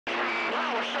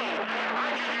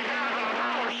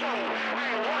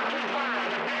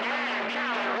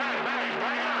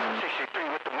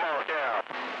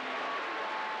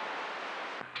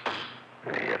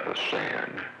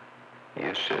Sand,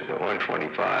 you said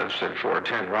 125, said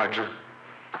 410, Roger.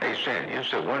 Hey, Sand, you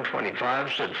said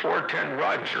 125, said 410,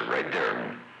 Roger, right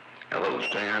there. Hello,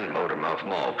 Sand, Motormouth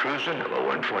Maul cruising. Hello,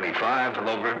 125.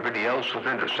 Hello, everybody else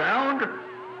within the sound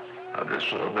of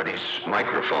this little bitty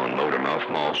microphone, Motormouth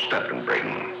Maul stepping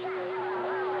breaking.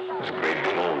 There's a great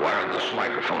big old wireless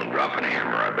microphone dropping a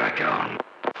hammer right back out.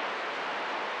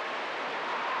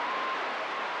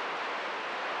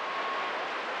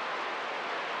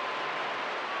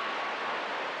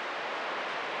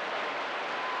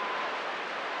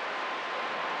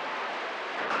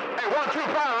 Hey,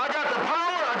 125, I got the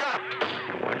power,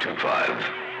 125,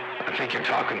 I think you're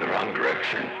talking the wrong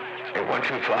direction. Hey,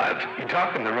 125, you're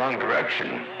talking the wrong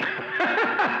direction.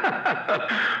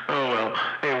 Oh, well.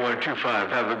 Hey, 125,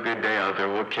 have a good day out there.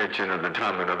 We'll catch you another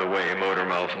time, another way.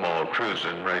 Motormouth Maul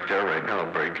cruising right there, right now.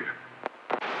 Break it.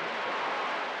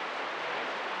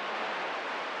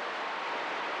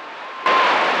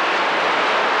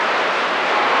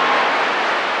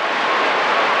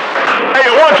 Hey,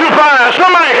 125,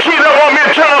 somebody keyed up on me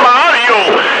and turn on my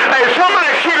audio. Hey,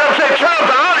 somebody keyed up and say turn on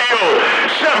the audio.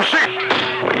 76.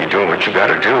 Well, you're doing what you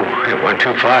gotta do. Hey,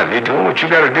 125, you're doing what you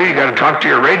gotta do. You gotta talk to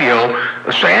your radio.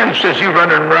 Sam says you're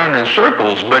running around in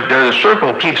circles, but the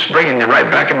circle keeps bringing you right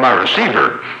back in my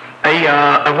receiver. Hey,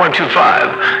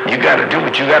 125, you gotta do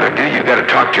what you gotta do. You gotta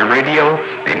talk to your radio.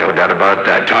 Ain't no doubt about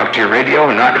that. Talk to your radio,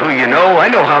 not who you know. I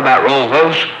know how that roll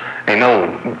goes. Ain't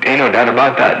no doubt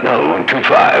about that. No,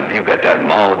 125, you got that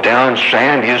Maul down.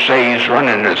 Sand, you say he's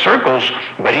running in circles,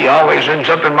 but he always ends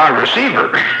up in my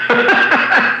receiver.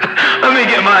 Let me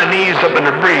get my knees up in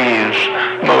the breeze.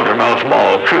 Motormouth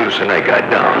Maul cruising, I got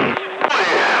down.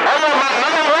 I'm on my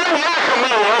number one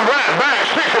Yakimo. I'm right back.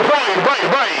 65, break.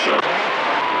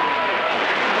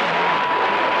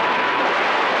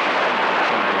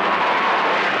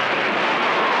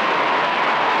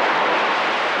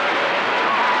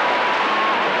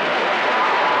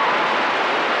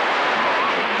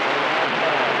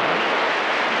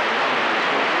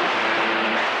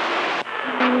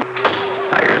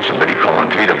 Somebody calling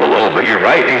 3 to below, but you're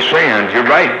right, hey, Sand, you're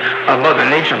right. Mother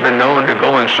Nature's been known to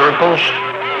go in circles.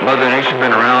 Mother Nature's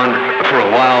been around for a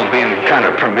while being kind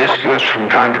of promiscuous from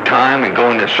time to time and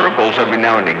going in circles every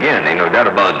now and again. Ain't no doubt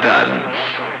about that.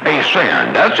 Hey,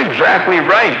 Sand, that's exactly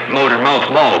right.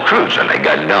 Motormouth Maul cruising, they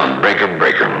got down. Breaker.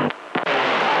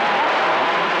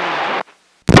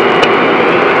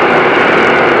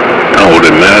 All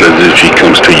that matters is she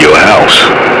comes to your house.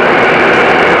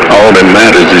 All that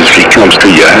matters is she comes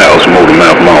to your house,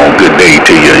 Motormouth Maul. Good day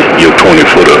to you, your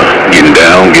 20-footer. Getting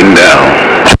down.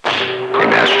 Hey,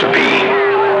 Master P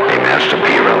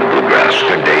around the bluegrass.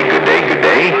 Good day.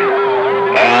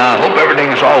 Hope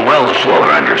everything's all well and slow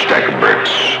around your stack of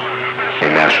bricks. Hey,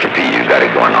 Master P, you got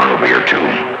it going on over here, too.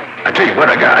 I tell you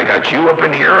what, I got you up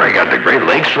in here. I got the Great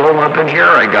Lakes rolling up in here.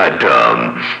 I got,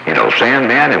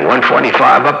 Sandman and 125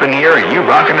 up in here, and you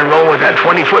rocking and roll with that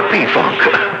 20-foot P-Funk.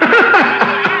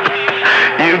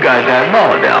 You got that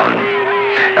Maul down.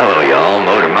 Hello, y'all.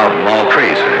 Motormouth Maul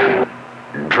crazy.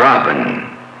 Dropping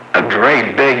a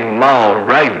great big Maul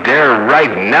right there, right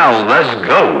now. Let's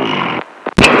go.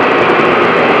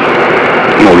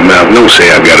 Motormouth no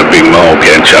say I got a big Maul,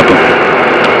 cat chopper.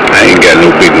 I ain't got no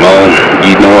big Maul.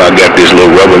 You know I got this little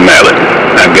rubber mallet.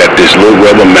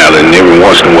 And every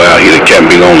once in a while I hit a cat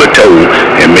big on the toe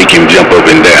and make him jump up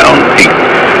and down.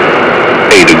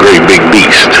 Hey, the great big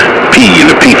beast. P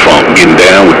in the P-Funk getting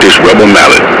down with this rubber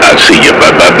mallet. I'll see you.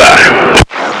 Bye.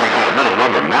 Little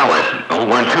rubber mallet. Oh,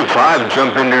 125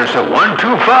 jump in there and say,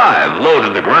 125, low to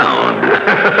the ground.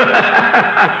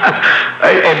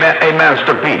 hey,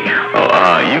 Master P.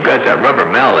 You got that rubber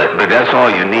mallet, but that's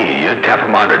all you need. You tap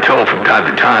them on the toe from time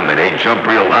to time and they jump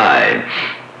real high.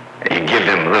 You give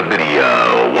them a little bit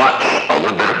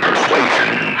of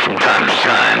persuasion from time to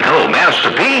time. Hello,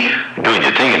 Master P. Doing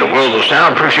your thing in the world of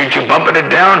sound. Appreciate you bumping it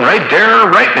down right there,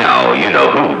 right now. You know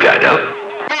who got up.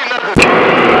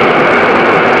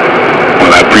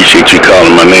 Well, I appreciate you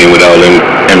calling my name with all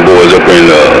them boys up in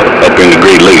the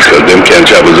Great Lakes, because them cat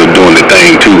choppers are doing the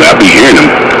thing too. I be hearing them.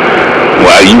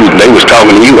 While they was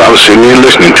talking to you, I was sitting there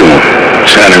listening to them.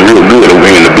 Sounding real good over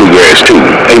here in the bluegrass too.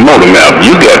 Hey, Motormouth,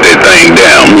 you got that thing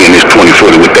down. Me and this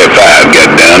 20-footer with that 5 got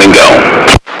down and gone.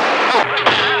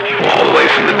 All the way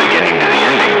from the beginning to the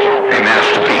ending. Hey,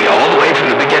 Master P, all the way from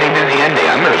the beginning to the ending.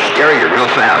 I'm going to scare you real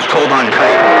fast. Hold on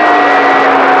tight.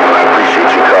 Well, I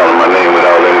appreciate you calling my name with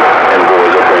all them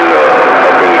boys up in the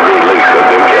Great Lakes, because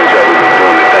them cat choppers are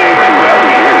doing the thing too. I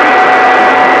be hearing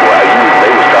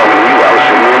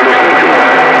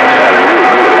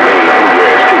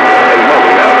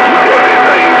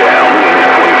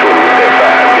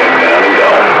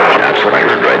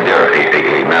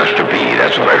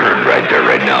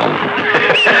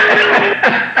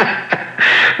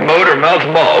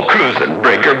Motormouth Maul, cruising,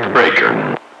 breaker, breaker.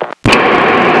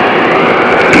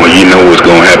 Well, you know what's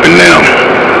gonna happen now.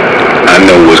 I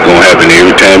know what's gonna happen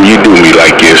every time you do me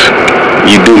like this.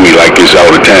 You do me like this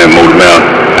all the time, Motormouth.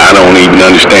 I don't even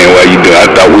understand why you do it. I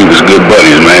thought we was good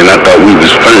buddies, man. I thought we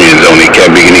was friends on that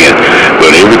cat big in.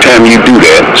 But every time you do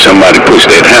that, somebody puts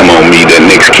that hammer on me, that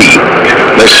next key.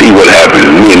 Let's see what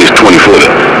happens. Me and this 20-footer.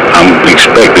 I'm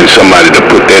expecting somebody to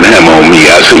put that hammer on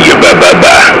me. I see you. Bye, bye,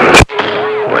 bye.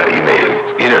 Well,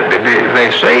 they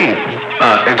say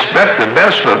expect the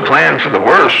best but plan for the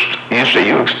worst. You say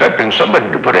you expecting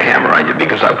somebody to put a hammer on you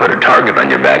because I put a target on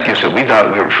your back. You said we thought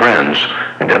we were friends,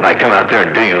 and then I come out there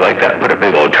and do you like that and put a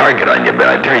big old target on your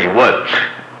back. I tell you what,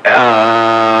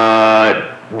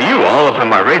 you all up in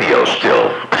my radio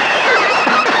still.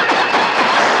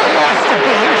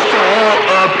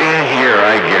 All up in here,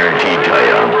 I guarantee tell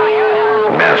you.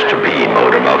 Master P,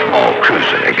 Motormouth Maul,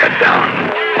 cruising, I got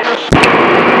down.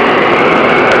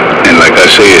 And like I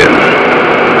said,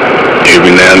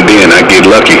 every now and then I get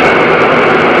lucky.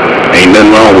 Ain't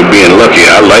nothing wrong with being lucky.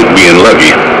 I like being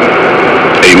lucky.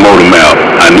 Hey, Motormouth,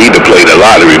 I need to play the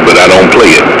lottery, but I don't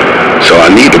play it. So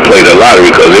I need to play the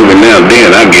lottery because every now and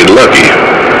then I get lucky.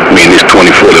 Me and this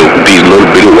 20-footer, these little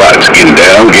bitty watts, getting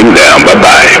down,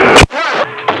 bye-bye.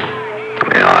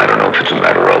 I don't know if it's a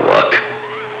matter of luck.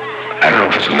 I don't know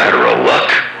if it's a matter of luck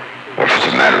or if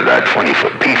it's a matter of that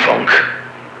 20-foot P-funk.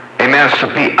 Hey, Master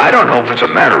P, I don't know if it's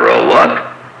a matter of luck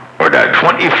or that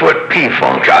 20-foot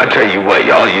P-funk. I'll tell you what,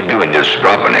 all you doing is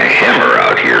dropping a hammer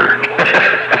out here.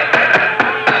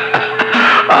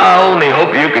 I only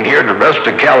hope you can hear the rest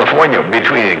of California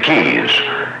between the keys.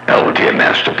 Hell to you,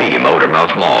 Master P,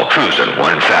 Motormouth Maul, cruising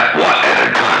one fat watt at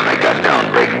a time. I got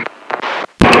down breaking.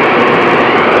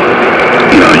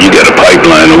 You got a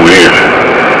pipeline over here.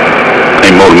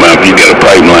 Hey, Motormouth, you got a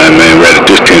pipeline, man, right at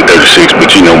this 1036,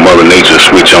 but you know Mother Nature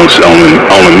switch on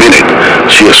a minute.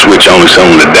 She'll switch on us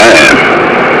on the dime.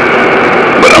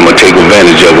 But I'm going to take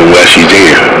advantage of her while she's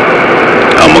here.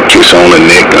 I'm going to kiss on her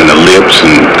neck and her lips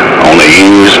and on her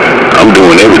ears. I'm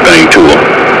doing everything to her.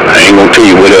 I ain't going to tell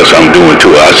you what else I'm doing to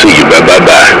her. I'll see you.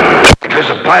 Bye-bye-bye. If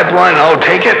it's a pipeline, I'll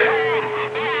take it.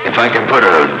 If I can put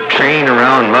a chain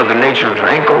around Mother Nature's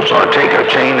ankles, I'll take a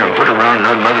chain and put it around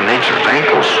Mother Nature's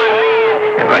ankles.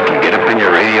 If I can get up in your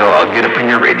radio, I'll get up in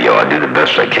your radio. I'll do the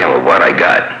best I can with what I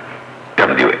got.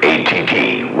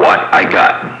 W-A-T-T, what I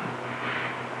got.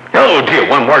 Hello to you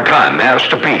one more time,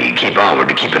 Master P. Keep onward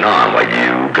to keep it on while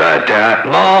you got that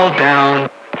Maul down.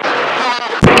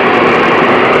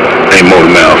 Hey,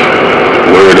 Motormouth,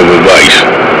 word of advice.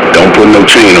 Don't put no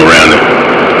chain around her.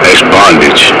 That's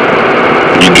bondage.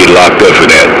 You get locked up for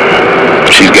that.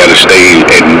 She's got to stay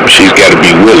and she's got to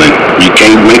be willing. You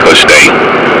can't make her stay.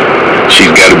 She's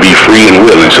got to be free and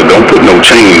willing, so don't put no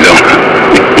chains on her.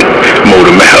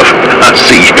 Motormouth, I'll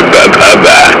see you.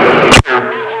 Bye-bye-bye.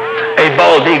 Hey,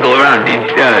 Bald Eagle around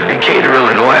Decatur,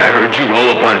 Illinois. I heard you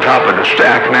roll up on top of the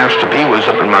stack. Master P was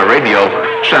up in my radio,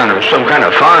 sounding some kind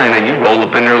of fine, and you roll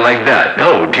up in there like that.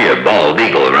 Oh, dear, Bald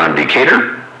Eagle around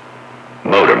Decatur.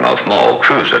 Motormouth Maul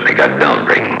cruising. They got down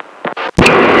ring.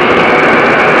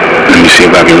 Let me see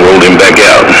if I can roll him back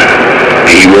out.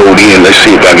 He rolled in. Let's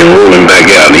see if I can roll him back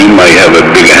out. He might have a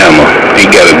bigger hammer.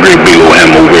 He got a great big old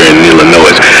hammer over in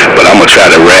Illinois. But I'm going to try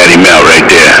to rat him out right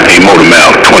there. Hey,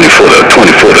 Motormouth,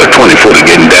 20-footer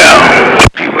getting down.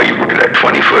 Well, you were that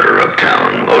 20-footer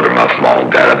uptown. Motormouth Maul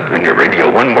got up in your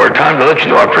radio one more time to let you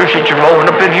know I appreciate you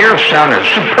rolling up in here. Sounding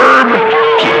superb.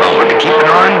 Keep on with it. Keep it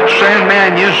on.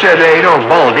 Sandman, you said, hey, don't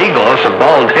bald eagle. It's a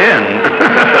bald hen.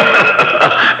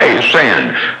 Hey,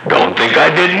 Sand, don't think I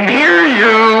didn't hear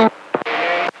you.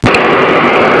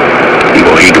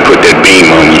 Boy, he can put that beam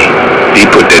on you. He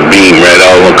put that beam right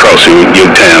all across your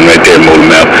town right there,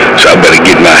 Motormouth. So I better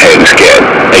get my hat and scat.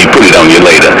 Hey, put it on you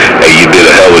later. Hey, you did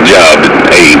a hell of a job.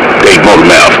 Hey,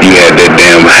 Motormouth, you had that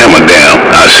damn hammer down.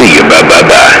 I'll see you.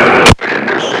 Bye-bye-bye.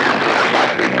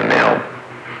 Reading the mail.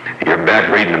 You're back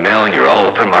reading the mail and you're all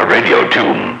up in my radio,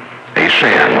 too. Hey,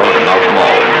 Sand, Motormouth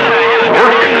Maul.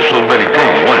 Working this little bitty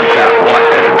thing, one fat watt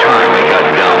at a time. I got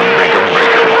down, breaker.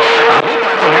 I hope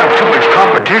I don't have too much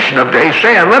competition up there. Hey,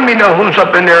 Sand, let me know who's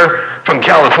up in there from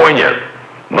California.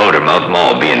 Motormouth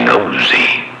Maul being nosy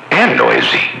and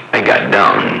noisy. I got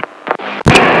down.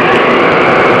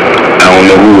 I don't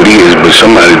know who it is, but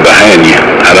somebody's behind you.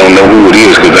 I don't know who it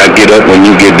is because I get up when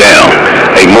you get down.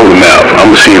 Hey, Motormouth,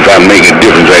 I'm going to see if I make a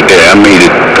difference right there.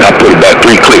 I put about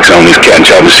 3 clicks on this cat and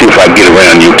try to see if I get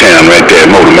around your town right there.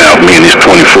 Motormouth, me and this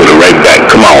 20-footer right back.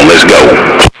 Come on, let's go.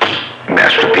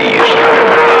 Master P.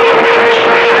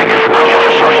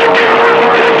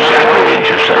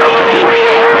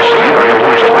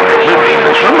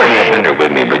 Somebody up in there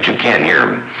with me, but you can't hear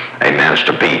here. Hey,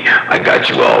 Master P, I got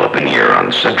you all up in here on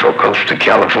the central coast of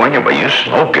California, but you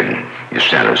smoking. You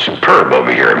sounded superb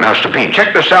over here. Master P,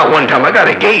 check this out one time. I got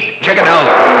a gate. Check it out.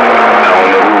 I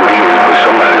don't know who it is, but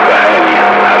somebody's behind you.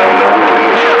 I don't know who it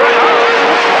is.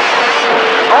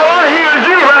 All I hear is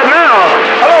you right now.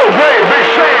 Hello, great big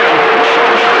Sam.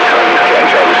 I'm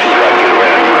trying to see if I can get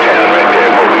around your town right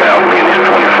there. Motor Mouth, man, this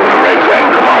 20-footer right back.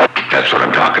 Come on. That's what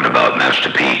I'm talking about,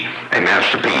 Master P. Hey,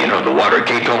 Master P, you know the water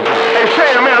gate don't go. Hey,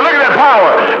 Sam, man, look at that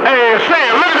power. Hey,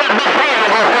 Sam, look at that big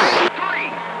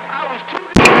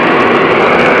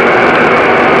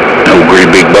No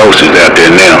great big bosses out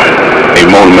there now. Hey,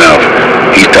 Motor Mouth,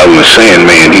 he's talking to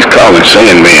Sandman. He's calling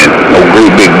Sandman. No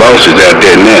great big bosses out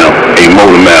there now. Hey,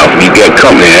 Motor Mouth, you got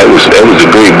company. That was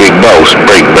a great big boss.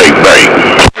 Break, break, break.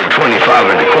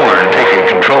 25 in the corner and taking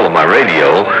control of my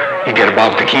radio. You get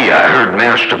about the key. I heard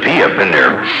Master P up in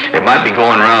there. It might be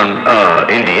going around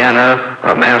Indiana,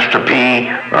 Master P,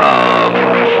 around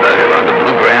the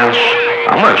Bluegrass.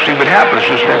 I'm going to see what happens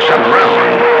this next time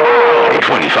around.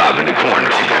 25 in the corner.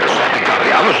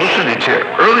 I was listening to it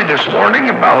early this morning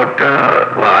about,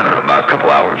 I don't know, about a couple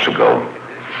hours ago.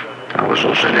 I was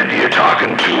listening to you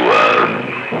talking to,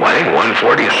 I think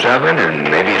 147 and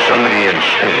maybe somebody in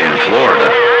Florida.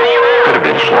 Could have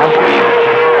been Swamp Weed.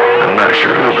 I'm not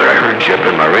sure who, but I heard you up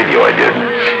in my radio. I did.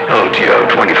 Hello to you,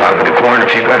 25 in the corner.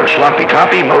 If you got a sloppy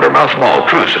copy, Motor Mouth Maul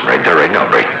cruising right there, right now,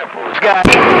 breaking.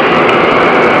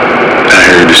 I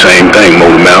heard the same thing,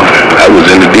 Motor Mouth. I was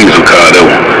in the diesel car, though.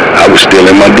 I was still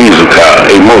in my diesel car.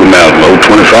 Hey, Motor Mouth,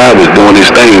 025 was doing his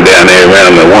thing down there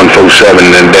around the 147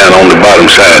 and down on the bottom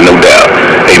side, no doubt.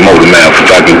 Hey, Motor Mouth,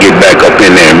 if I can get back up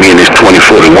in there, me and this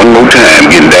 20-footer one more time,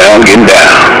 getting down, getting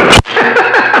down.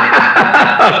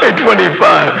 Hey,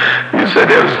 25, you said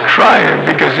it was trying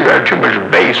because you had too much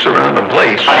bass around the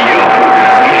place. You said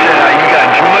you got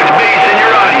too much bass in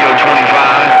your audio,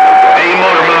 25. Hey,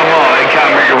 Motor Mouth Maul, that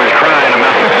cowmaker was crying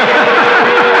about it.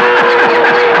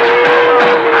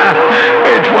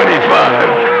 Hey, 25,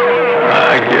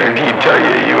 I guarantee tell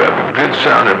you, you have a good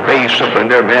sound of bass up in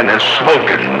there, man. That's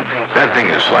smoking. That thing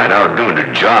is flat out doing the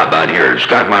job out here. It's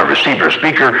got my receiver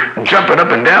speaker jumping up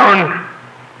and down.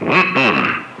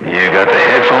 You got the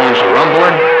headphones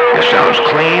rumbling. It sounds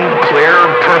clean, clear,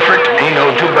 perfect. Ain't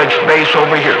no too much bass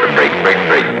over here. Break.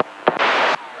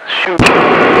 Shoot.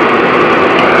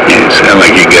 Yeah, it sound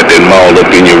like you got that Maul up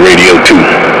in your radio, too.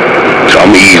 So I'm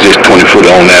gonna ease this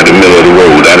 20-footer on out the middle of the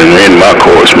road. I done ran my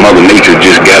course. Mother Nature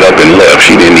just got up and left.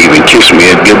 She didn't even kiss me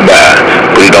at goodbye.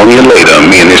 Put it on you later.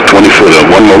 Me and this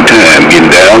 20-footer one more time. Getting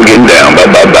down.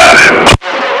 Bye.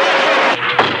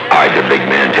 All right, the big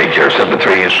man, take care of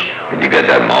 7-3s. You got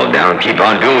that Maul down. Keep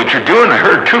on doing what you're doing. I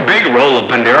heard too big roll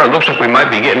up in there. It looks like we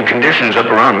might be getting conditions up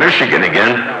around Michigan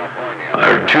again. I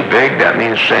heard too big. That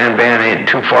means Sandman ain't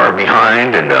too far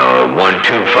behind. And 125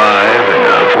 and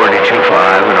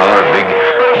 42.5 and all our big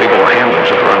old hamlets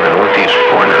up around the northeast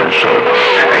corner. So,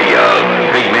 hey,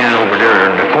 big man over there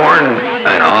in the corn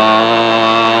and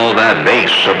all that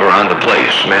bass up around the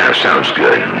place. Man, it sounds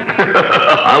good.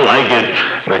 I like it,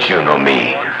 but you know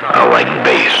me. I like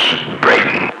bass.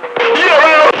 Braden.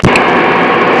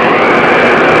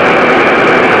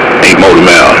 Hey, Motor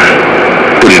Mouth,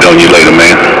 put it on you later,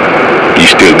 man. You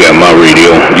still got my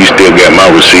radio. You still got my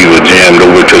receiver jammed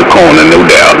over to the corner, no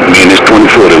doubt. Me and this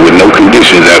 20-footer with no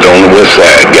conditions out on the west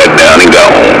side got down and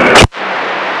gone.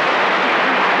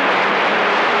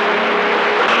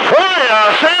 Hey,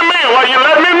 Sandman, well, you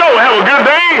let me know. Have a good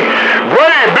day.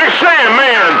 Great big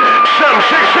Sandman.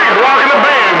 766 rocking the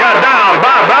band. Got down.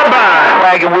 Bye.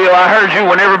 Wagon wheel, I heard you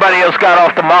when everybody else got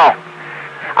off the mall.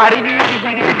 I didn't.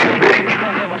 You're too big.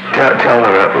 Tell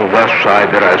the west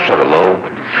side that I said hello.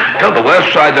 Tell the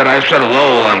west side that I said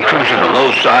hello. I'm cruising the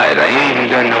low side. I ain't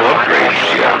even done no upgrades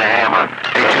yet.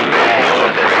 Hey, too big. No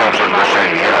upgrades on this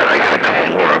end yet. I got a couple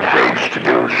more upgrades to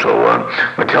do. So,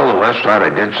 but tell the west side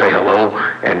I did say hello.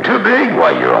 And too big,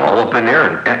 why, you're all up in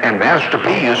there. And Master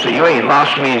P, you say you ain't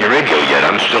lost me in your radio yet.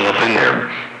 I'm still up in there.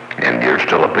 And you're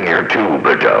still up in here, too.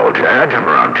 But that time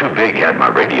around, too big had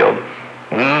my radio.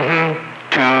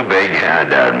 Too big had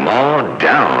that Maul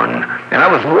down. And I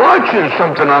was watching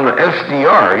something on the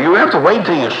SDR. You have to wait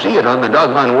till you see it on the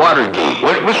doggone water gate.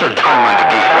 What's our time on the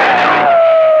gate right now?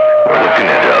 We're looking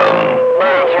at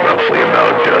roughly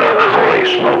about, holy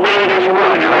smokes.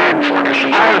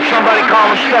 I heard somebody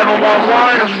calling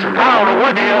 711. I don't know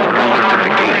what the hell. I looked at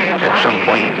the gate at some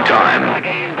point in time.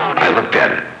 I looked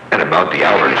at it at about the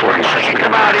hour and 40 seconds.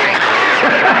 Come out here.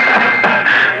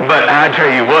 But I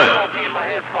tell you what,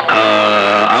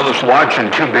 I was watching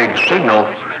Too Big Signal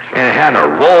and it had a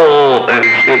roll.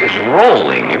 It was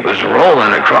rolling. It was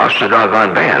rolling across the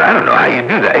doggone band. I don't know how you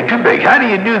do that. Hey, Too Big, how do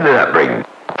you do that, Brig?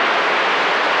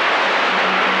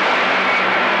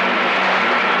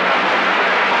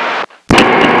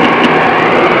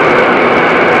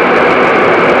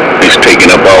 It's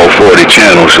taking up all 40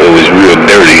 channels, so it's real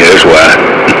dirty. That's why.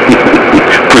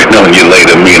 Putting on you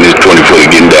later, me and this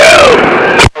 20-footer getting down.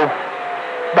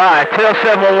 Bye. Tell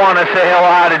 711 I said hello,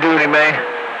 out of duty, man.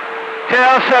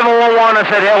 Tell 711 I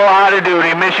said hello, out of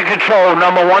duty. Mission control,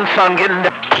 number 1 son getting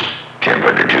down. Can't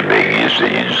put it too big. You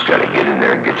said you just got to get in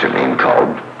there and get your name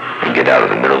called and get out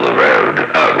of the middle of the road.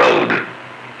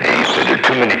 And you said there are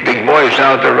too many big boys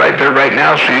out there right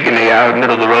now, so you can get out of the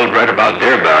middle of the road right about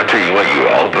there. But I'll tell you what, you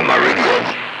were all up in my radio.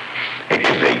 Hey,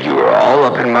 Too Big, you were all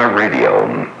up in my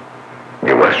radio.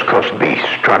 You're West Coast beast,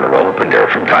 trying to roll up in there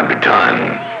from time to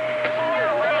time.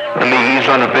 Let me ease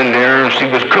on up in there and see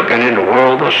what's cooking in the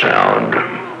world of sound.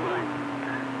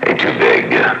 Hey, Too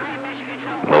Big.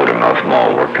 Motor Mouth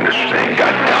Maul working this thing.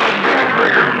 Got down,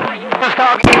 bigger.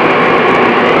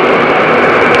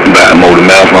 By Motor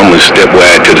Mouth, I'm gonna step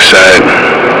wide to the side.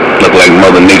 Look like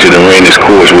Mother Nature done ran this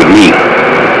course with me.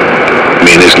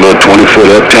 Me and this little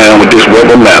 20-foot uptown with this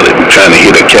rubber mallet, trying to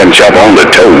hit a cat and chop on the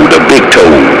toe, the big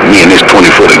toe. Me and this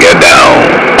 20-footer got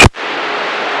down.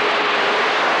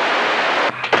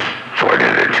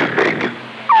 Too big.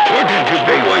 Working too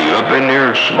big while you up in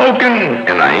there smoking,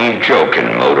 and I ain't joking.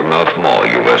 Motor Mouth Maul,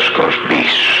 your West Coast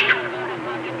beast.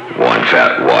 One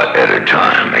fat watt at a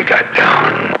time. They got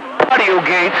down. Audio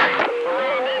gates.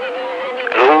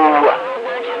 Hello.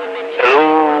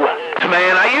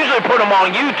 Man, I usually put them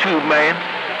on YouTube, man.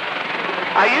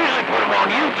 I usually put them on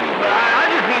YouTube, but I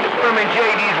just need to put them in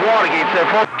JD's Watergates there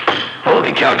for.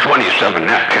 Holy cow, 27,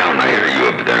 that count. I hear you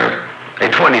up there.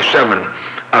 Hey, 27,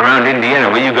 around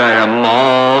Indiana, well, you got them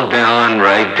all down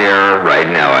right there, right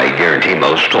now. I guarantee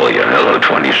most stole you. Hello,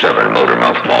 27, Motor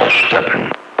Mouth Maul stepping.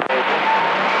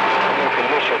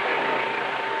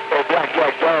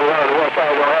 Black down around the west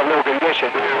side don't have no condition.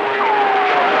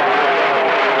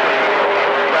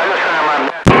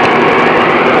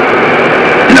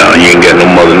 No, you ain't got no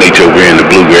Mother Nature over here in the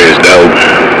bluegrass, dog.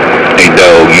 Hey,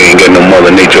 dog, you ain't got no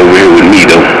Mother Nature over here with me,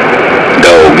 though.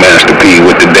 Dog, Master P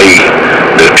with the day.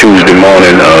 The Tuesday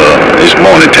morning, it's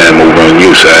morning time over on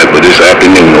your side, but it's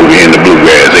afternoon over here in the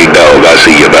bluegrass. Hey, dog, I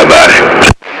see you.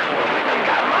 Bye-bye.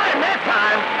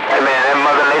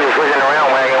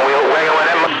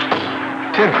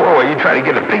 10-4, while you try to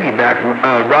get a piggyback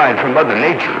ride from Mother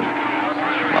Nature.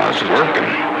 Well, it's working.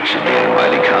 She's being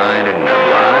mighty kind and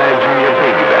obliged from your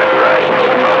piggyback ride.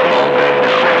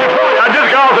 I just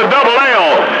got off the double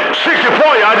L. 60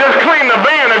 for you. I just cleaned the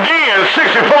band again.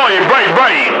 60 for you. Break.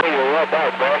 Right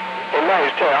back, boy. And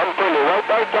nice too. I'm putting it right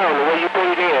back down the way you put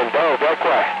it in, dog. That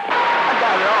quiet. I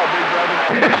got it all, big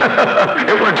brother.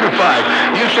 It went too far.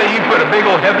 You say you put a big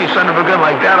old heavy son of a gun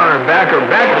like that on her back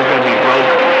was going to be broke.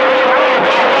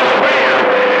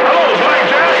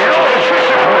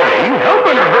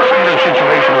 Helping or hurting the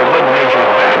situation with Mother Nature's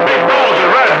back? Big balls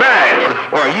are right back.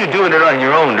 Or are you doing it on your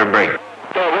own to break?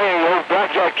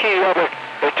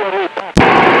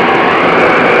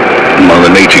 Mother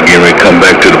Nature getting ready to come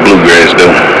back to the bluegrass, though.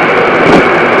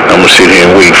 I'm gonna sit here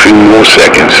and wait a few more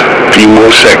seconds.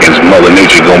 Mother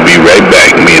Nature gonna be right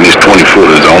back. Me and this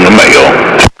 20-footer's on the mail.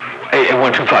 Hey,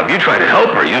 125, you try to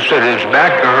help her. You said her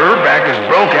back is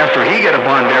broke after he got up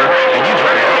on there, and you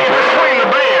try to help her. Swing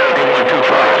the band. Hey, 125,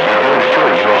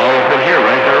 you're all up in here,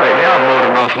 right there, right now.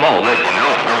 Motor Mouth Maul, let you know.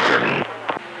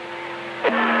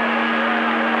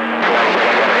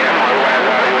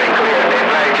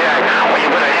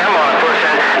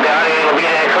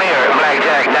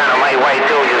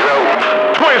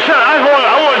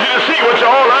 I want you to see what you're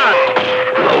all on.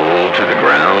 Low to the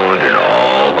ground and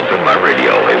all up in my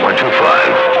radio. Hey, 125.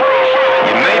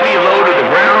 You may be low to the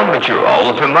ground, but you're all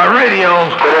up in my radio.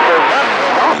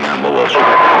 I'm a little sweat.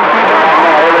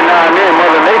 Every now and then,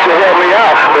 Mother Nature helped me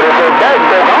out. But if her back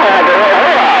broke, I'm going to have to help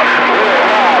her out.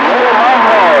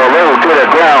 Low to the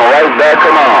ground, right back,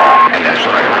 come on. And that's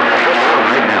what I got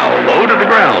right now. Low to the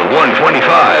ground,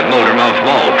 125, Motor Mouth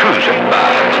Maul, cruising by.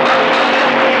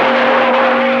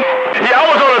 Yeah, I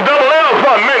was on a double L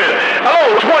for a minute.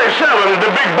 Oh, 27, the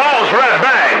big balls right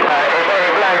back. Hey,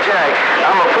 Blackjack,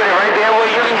 I'm going to put it right there where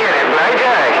you can get it.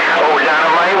 Blackjack, oh,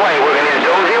 Dynamite White, working his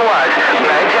dozy watch.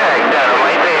 Blackjack,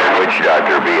 Dynamite there. Which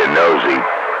doctor being nosy?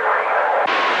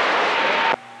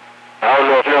 I don't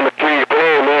know if number 3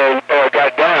 playing, man,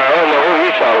 got down. I don't know who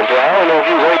he's talking to. I don't know if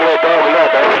he's waking that dog or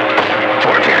not, baby.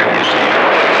 410, you see.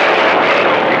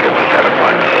 You can put that up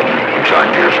on John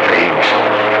Deere's page.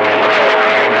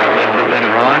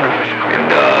 Later on, and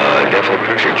definitely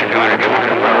appreciate you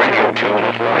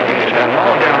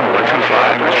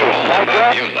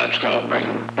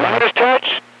Minus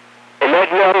touch. And that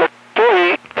number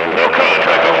 3. No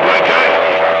contact on Blackjack.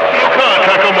 No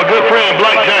contact on my good friend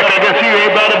Blackjack. I guess he ain't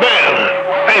by the band.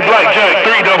 Hey, Blackjack,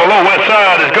 300 West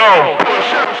Side is gone.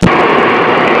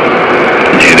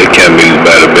 Yeah, that can't be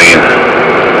by the band.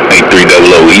 Hey,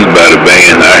 300, he's by the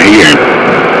band. I hear him.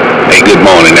 Hey, good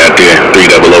morning out there.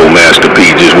 300 Master P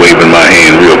just waving my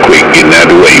hand real quick, getting out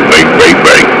of the way. Break, break,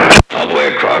 break. All the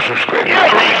way across the script.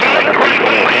 Yeah, right.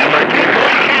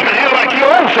 Came in here like you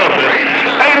own something.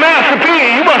 Hey, Master P,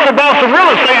 you must have bought some real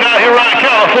estate out here around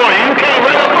California. You came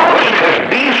right up on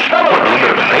it. Beast, a little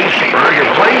bit of a base,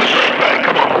 your place.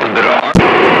 Come on, a little bit of art.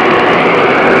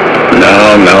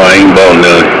 No, I ain't bought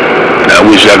none. I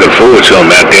wish I could afford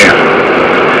something out there.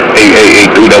 Hey,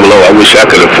 300, I wish I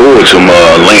could afford some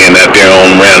land out there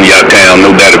on around your town,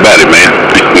 no doubt about it, man.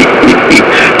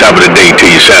 Top of the day to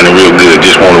you, sounding real good.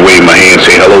 Just want to wave my hand,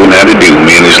 say hello and how to do,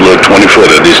 man. This little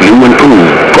 20-footer, this new improved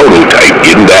prototype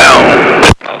getting down.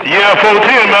 Yeah,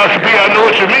 410, Master P, I know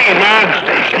what you mean, man.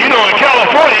 You know, in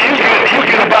California, you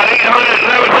get about 800,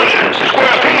 1100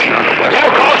 square feet.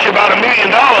 It'll cost you about $1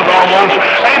 million almost.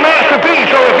 Hey, Master P,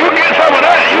 so if you get some of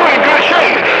that, you in good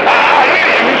shape. I hear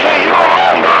you. You say you don't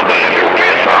have none, but if you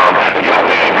get some, you'll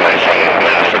be in good shape,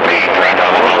 Master P.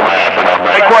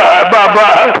 Hey, quiet,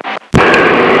 bye-bye.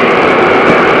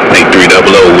 Hey,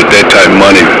 300, with that type of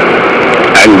money,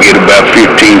 I can get about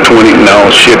 15, 20,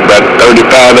 about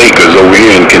 35 acres over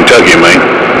here in Kentucky, man.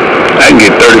 I can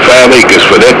get 35 acres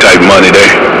for that type of money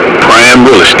there. Prime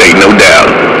real estate, no doubt.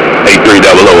 Hey,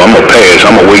 300, I'm gonna pass.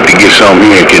 I'm gonna wait to get something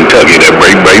here in Kentucky that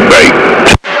break.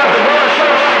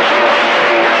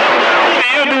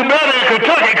 You'll do better in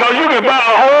Kentucky because you can buy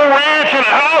a whole ranch and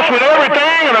a house with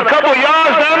everything and a couple of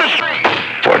yards down the street.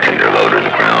 Fortune, they're low to the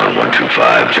ground,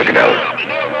 125, check it out.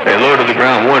 Hey, low to the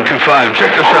ground, 125,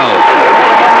 check this out.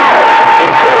 I'm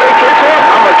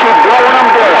gonna keep blowing them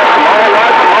down. Small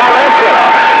right, small antenna.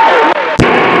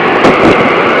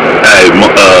 Hey,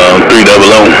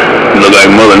 300, look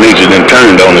like Mother Nature done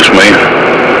turned on us, man.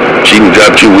 She can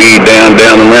drop you weed down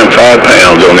around 5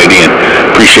 pounds on it end.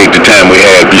 Appreciate the time we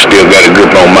had. You still got a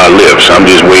grip on my lips. I'm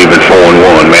just waving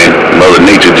 4-1, man. Mother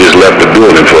Nature just left the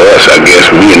building for us, I guess.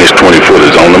 Me and this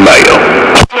 20-footers on the mail.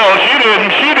 No, she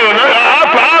didn't.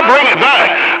 I'll bring it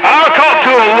back. I'll talk to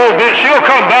her a little bit. She'll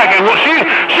come back and she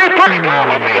pretty well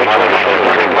with me.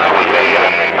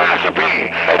 Master P.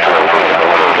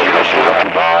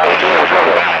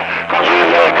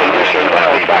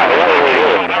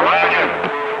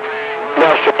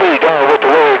 Master P, down with the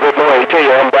word, good morning. Tell you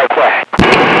I'm back quiet.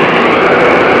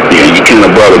 Yeah, you couldn't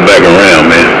have brought her back around,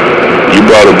 man. You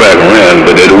brought her back around,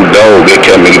 but that old dog, that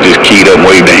kept me just keyed up and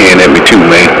waved a hand at me too,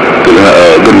 man.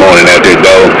 Good morning out there,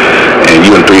 dog. And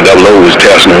you and 300 was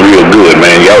tussling real good,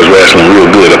 man. Y'all was wrestling real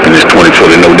good up in this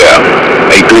 20-footer, no doubt.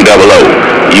 Hey,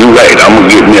 300, you right. I'm going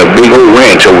to get me a big old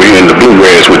ranch over here in the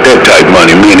bluegrass with that type of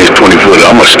money. Me and this 20-footer,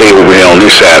 I'm going to stay over here on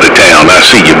this side of town. I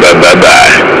see you. Bye.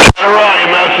 That'll right,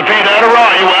 Master P. That'll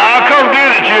right. Well, I'll come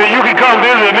visit you and you can come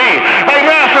visit me. Hey,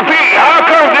 Master P, I'll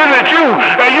come visit you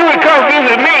and you can come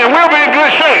visit me and we'll be in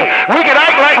good shape. We can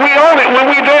act like we own it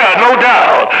when we there, no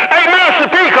doubt. Hey,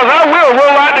 Master P, because I will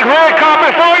roll out the red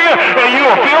carpet for you and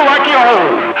you'll feel like you're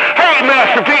home. Hey,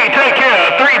 Master P, take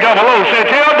care. 300 said,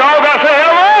 tell Dawg I say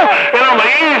hello and I'm going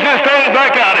to ease this thing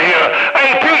back out of here.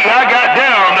 Hey, P, I got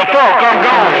down the funk. I'm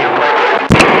gone.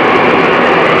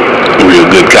 Real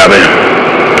good copy.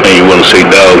 And you want to say,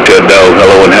 Dawg, tell Dawg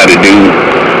hello and how to do.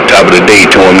 Top of the day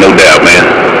to him, no doubt, man.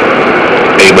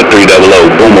 Hey, but 300,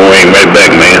 boomerang right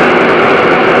back, man.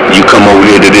 You come over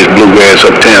here to this bluegrass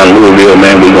uptown Louisville,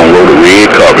 man, we gonna roll the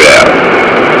red carpet out.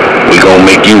 We gonna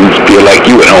make you feel like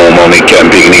you at home on that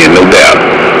cotton picking in, no doubt.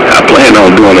 I plan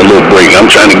on doing a little break.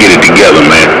 I'm trying to get it together,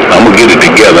 man. I'm gonna get it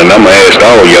together, and I'm gonna ask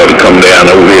all y'all to come down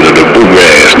over here to the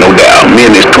bluegrass, no doubt. Me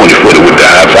and this 20-footer with the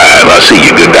high five. I see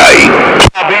you. Good day.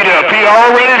 I'll be there, P.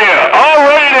 Already there.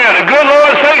 Already there. The good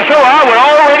Lord say so. I would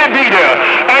already be there.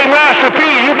 Hey, Master P,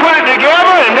 you put it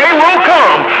together, and they will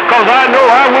come, because I know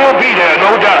I will be there,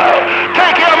 no doubt.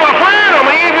 Take care, my friend. I'm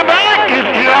going to ease you back.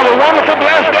 You have a wonderful,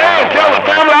 blessed day, and tell the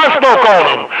family I spoke on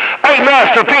them. Hey,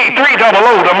 Master P,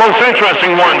 300, the most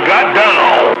interesting one, got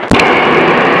down.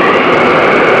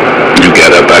 You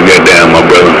got up, I got down, my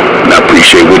brother. And I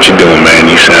appreciate what you're doing, man.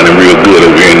 You sounding real good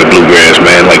over here in the bluegrass,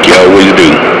 man, like you always do.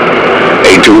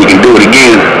 Hey, till we can do it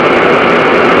again,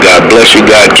 God bless you,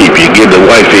 God keep you. Give the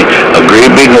wifey a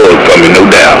great big hug for me, no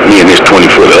doubt. Me and this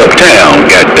 20-footer uptown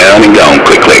got down and gone.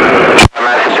 Click.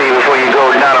 Master P, before you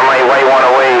go, Dynamite White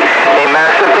wanna wave. Hey,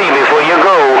 Master P, before you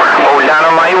go,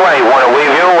 Dynamite White wanna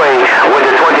wave your way with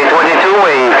the 2022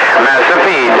 wave. Master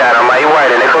P, Dynamite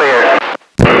White in the clear.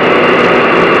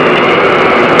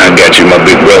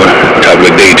 Top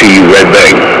of the day to you right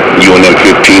back. You and them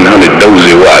 1,500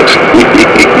 dozy watts.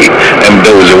 Them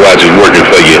dozy watts is working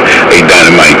for you. Hey,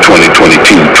 Dynamite 2022,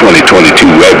 2022,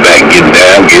 right back. Getting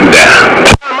down, getting down.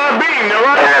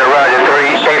 Roger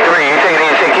 3. Hey 3, you take it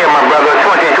in, take care of my brother.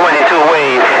 2022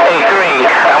 wave. Hey 3,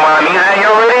 I'm on you on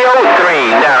your radio. 3,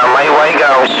 down my way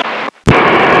goes.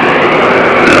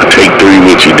 Now take 3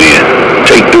 with you then.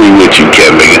 Take 3 with you,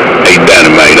 Cat Megan. Hey,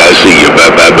 Dynamite, I see you.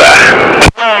 Bye, bye, bye.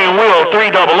 Flying Will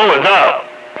 300 is out.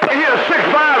 Here's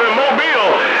 6'5" in Mobile.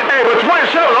 Hey, but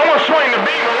 27, I'm gonna swing the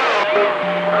beam around.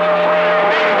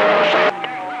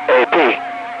 Hey, P.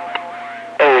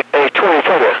 Hey, 20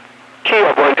 key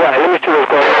up one time. Let me see what's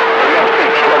going on.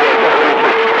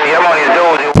 Yeah, I'm on his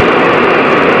dozy.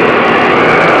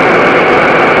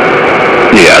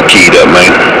 Yeah, I keyed up,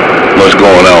 man. What's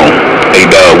going on? Hey,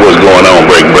 Dawg, what's going on?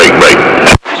 Break.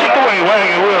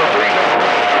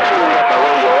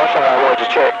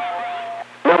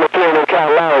 Number 3 in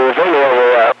Carolina was in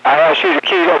there. I asked you to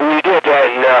key up and you did that,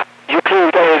 and you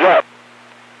cleaned things up.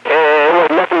 And there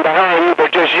was nothing behind you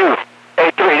but just you.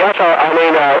 A3, that's all, I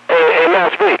mean,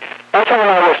 Master B. That's all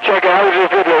I was checking. I was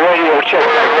just getting a radio check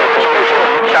back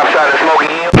there. Outside of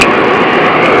smoking you.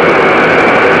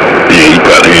 Yeah, you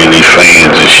probably hearing these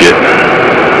fans and shit.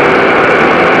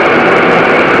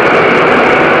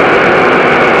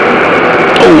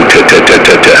 Oh,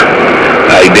 ta-ta-ta-ta-ta.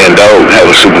 Alright then, Dawg, have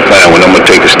a super fine one. I'm gonna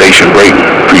take a station break.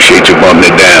 Appreciate you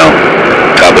bumping it down.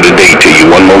 Top of the day to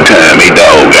you one more time. Hey,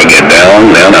 Dawg, I get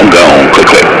down, now I'm gone. Click,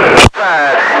 click.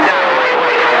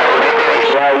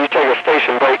 Well, you take a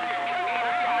station break.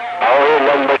 I don't hear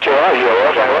nothing but your audio.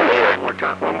 That's all I'm hearing.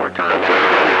 One more time.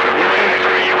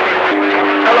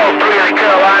 Hello 3 in the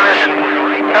Carolinas.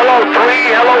 Hello 3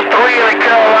 in the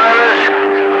Carolinas.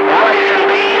 Rice and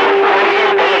beans.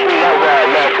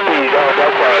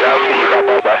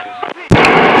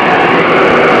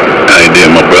 Alright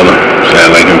then, my brother.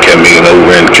 Sound like them Cat Megan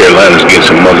over in the Carolinas getting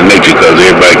some Mother Nature because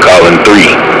everybody calling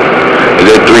 3. Is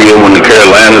that 3 over in the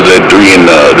Carolinas? Or is that 3 in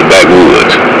the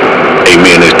backwoods? Hey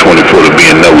man, that's 24 to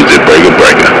being nosy.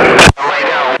 Breaker.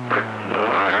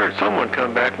 I heard someone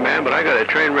come back, man, but I got a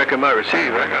train wreck in my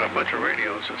receiver. I got a bunch of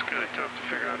radios. It's kind of tough to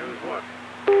figure out who's what.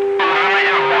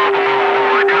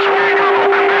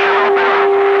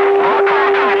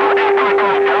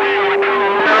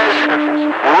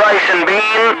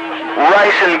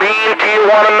 Rice and bean,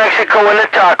 Tijuana, Mexico in the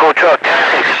taco truck. 6-3,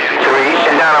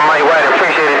 and down on my right,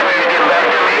 appreciate it.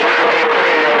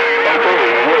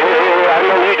 I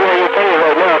know you're doing your thing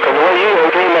right now, because when you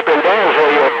came up and down for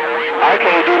you, I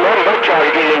can't do nothing but try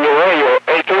to get in your radio.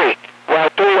 A3. Well,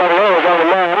 3 other hours on the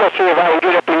line, I'm going to see if I can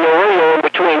get up in your radio in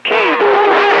between keys.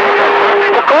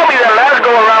 Well, call me that last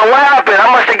go around. What happened? I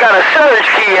must have got a surge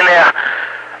key in there.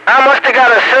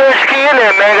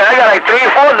 Man. I got like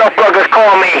 3-4 dump pluggers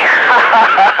call me.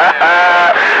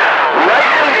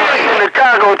 Rice and beans in the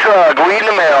cargo truck. We in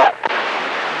the mail.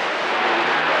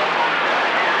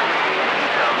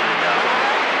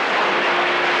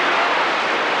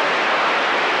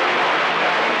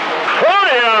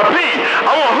 Pete,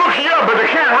 I want to hook you up at the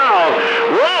cat house.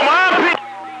 Roll my Pete.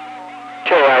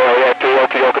 Tell you how I got to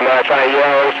okay, man. Find you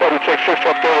out 766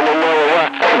 up there in the middle of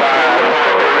what?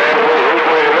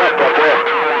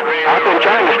 I've been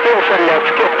trying to steal some of that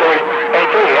skip there. Hey,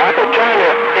 Tony, I've been trying to,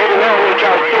 every now and then,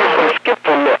 try to steal some skip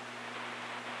from there.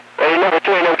 Hey, number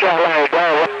 3 in them Carolinas,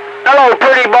 down. Hello,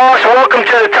 pretty boss. Welcome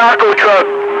to the taco truck.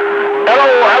 Hello,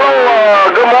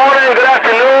 good morning, good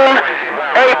afternoon.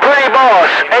 Hey, pretty boss,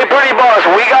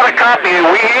 we got a copy.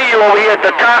 We hear you over here at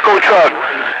the taco truck.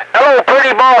 Hello,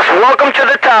 pretty boss. Welcome to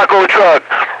the taco truck.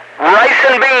 Rice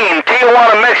and bean,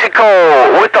 Tijuana, Mexico,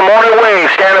 with the morning wave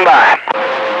standing by.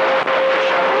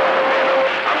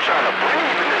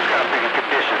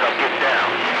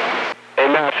 Hey,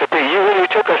 Master P, you really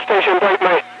took a station break,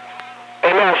 mate?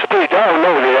 Hey, Master P, Dawg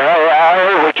knows it. I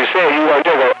heard what you said. You want to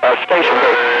take a station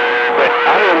break. But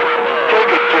I didn't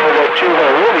take it to that you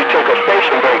really took a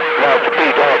station break. Master P,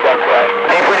 Dawg, that's right.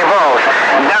 Hey, pretty boss.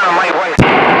 Down on my way.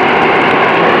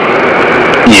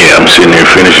 Yeah, I'm sitting there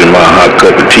finishing my hot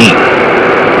cup of tea.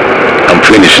 I'm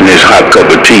finishing this hot cup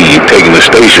of tea, taking a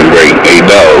station break. Hey,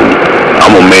 Dawg,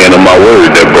 I'm a man of my word,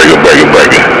 that breaker.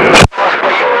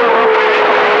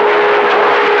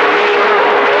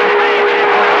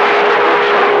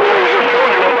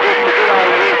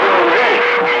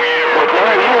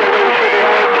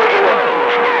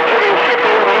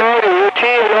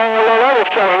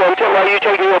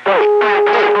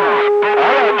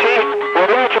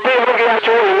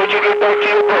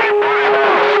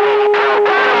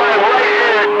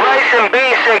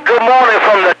 Good morning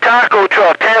from the taco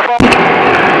truck. Alright,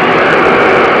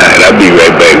 I'll be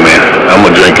right back, man. I'm I'm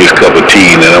gonna drink this cup of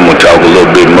tea, and then I'm gonna talk a little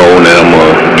bit more, and then I'm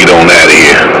gonna get on out of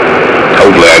here.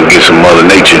 Hopefully I can get some Mother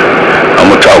Nature.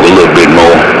 I'm gonna talk a little bit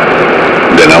more,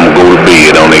 then I'm gonna go to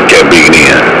bed on that cat big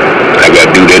end. I gotta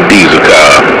do that diesel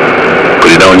car. Put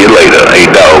it on you later. Hey,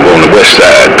 Dawg on the west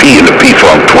side. P in the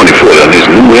P-Funk 20-foot on this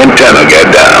new antenna got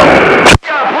down.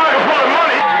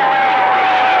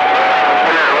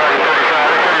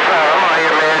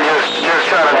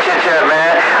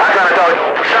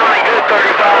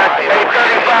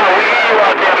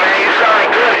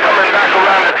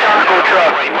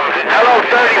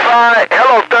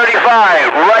 Hello,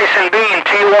 35, Rice and Bean,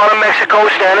 Tijuana, Mexico,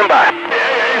 standing by.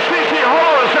 Hey, CC, hold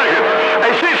on a second.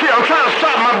 Hey, CC, I'm trying to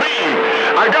stop my beam.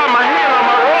 I got my hand on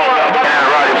my roller.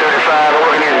 Roger, 35, I'm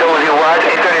working your dozy watch.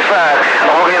 Hey, 35,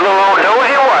 I'm working your little old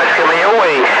dozy watch. Coming your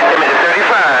way. Give me the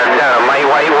 35, down my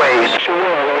white ways.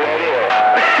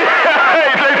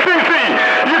 Hey, CC,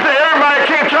 you say everybody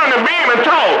can't turn the beam and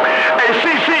talk. Hey,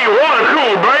 CC, water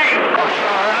cool, break.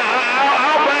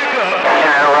 I'll back up.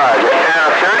 Roger.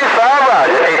 35,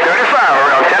 Roger. Hey, 35,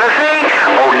 around Tennessee.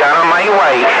 Oh, down on my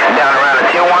way. Down around the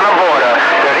Tijuana border.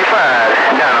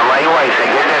 35, down on my way. Say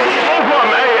good day. Both of them,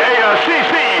 hey,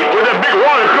 CC, with that big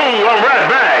water cool, I'm right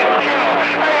back.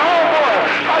 Hey, homeboy,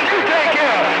 you take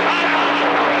care.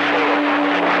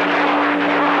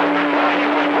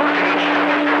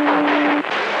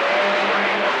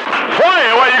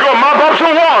 Fine, well, you go mop up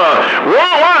some water.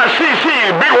 Why CC,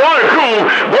 big water cool,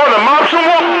 want to mop some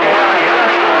water?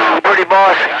 Pretty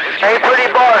boss. Hey, pretty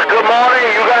boss, good morning.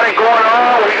 You got it going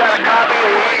on. We got a copy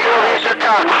and we go reach the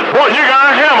top. Boy, you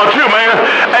got a hammer too, man.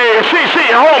 Hey,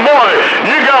 CC, homeboy,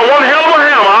 you got one hell of a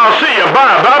hammer. I'll see you.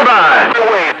 Bye.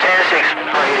 Wait, 10-6.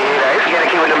 You gotta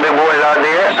keep with them big boys out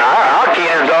there. I'll keep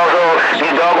this dog, so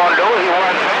these doggone dozy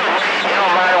ones. You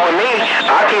don't mind with me.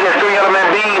 I'll keep this 3-element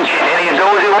bean and these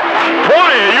dozy ones.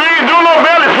 Boy, you ain't doing no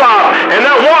belly flop, and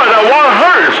that water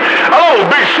hurts. Oh,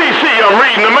 big CC, I'm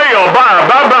reading the mail. Bye.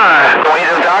 Don't eat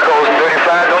them tacos,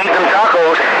 35. Don't eat them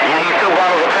tacos. You need 2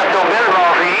 bottles of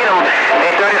Pepto-Bismol if you eat them.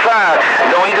 Hey, 35.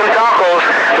 Don't eat them tacos.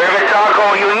 For every taco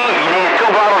you eat, you need 2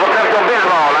 bottles of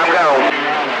Pepto-Bismol. I'm gone.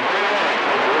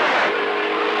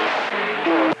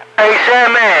 Hey,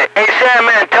 Sandman.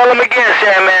 Tell him again,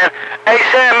 Sandman. Hey,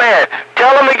 Sandman.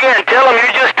 Tell him again. Tell him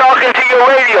you're just talking to your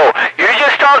radio. You're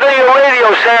just talking to your radio,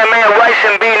 Sandman. Rice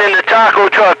and Bean in the taco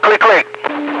truck. Click.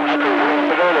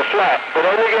 But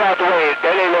let me get out the way.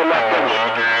 That ain't no nothing.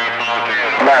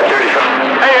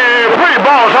 Hey, pretty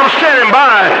boss, I'm standing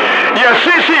by. Yeah,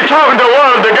 CC talking to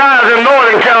one of the guys in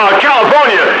Northern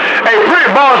California. Hey,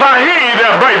 pretty boss, I hear you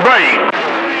there, break.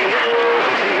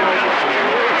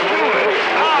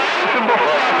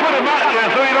 Put him out there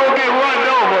so he don't get run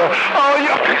over. Oh,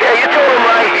 yeah, you told him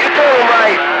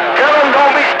right. Tell him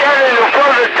don't be standing in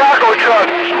front of the taco truck.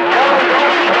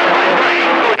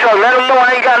 Let him know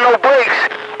I ain't got no brakes.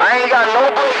 I ain't got no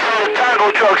brakes on the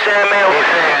taco truck, Sandman. He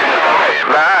said,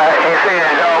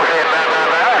 dog said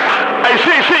bye. Hey,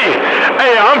 CC,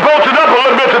 hey, I'm bolted up a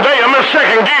little bit today. I'm in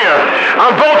second gear.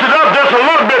 I'm bolted up just a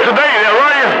little bit today, there,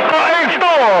 right? Hey,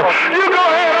 Storm, you go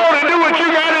ahead on and do what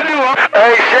you got to do.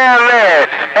 Hey,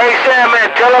 Sandman,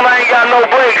 tell him I ain't got no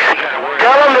brakes.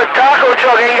 Tell him the taco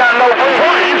truck ain't got no brakes.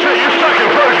 Boy, you say you're stuck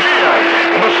in first gear.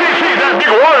 But CC, that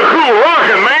big water cool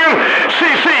rocking, man.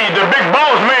 CC, the big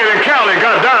boss man in Cali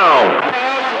got down.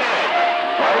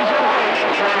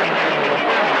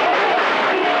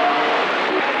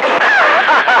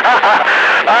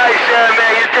 All right,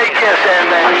 Sandman, you take care,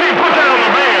 Sandman. I can't put that on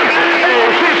the band.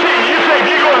 Hey, CC, you say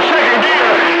you go in second gear,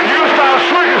 you start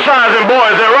circumcising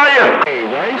boys, is that right? Hey,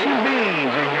 rice and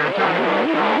beans in your taco.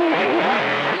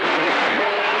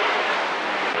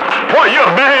 Boy, you're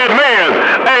a bad man.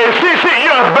 Hey, CC,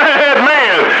 you're a bad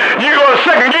man. You go in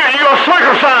second gear, you go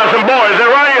circumcise some boys, is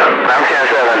that right? I'm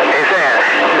 10-7. Hey, Sam,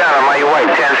 down on my way,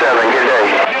 10-7. Good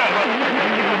day.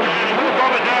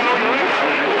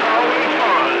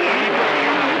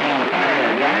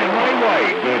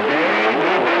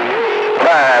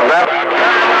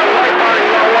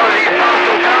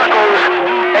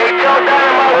 Hey, tell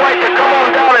Dynamite White to come on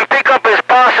down and pick up his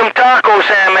possum tacos,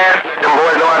 Sandman. Them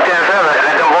boys know I'm 10-7.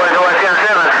 Let them boys know I'm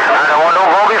 10-7. I don't want no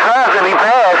bogey fives to be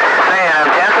passed. Saying I'm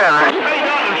 10-7.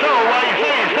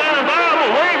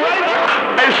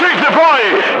 Hey,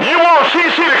 60-40, you want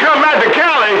CC to come back to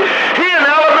Cali? He in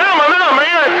Alabama now,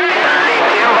 man. I need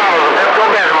 10 bottles of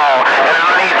Pepto-Bismol. And I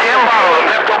need 10 bottles of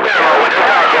Pepto-Bismol with the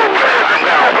tacos.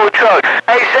 Taco truck.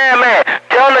 Hey, Sandman,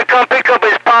 tell him to come pick up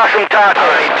his possum tacos.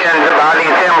 I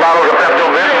need 10 bottles of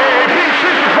Pepto-Bismol. Hey,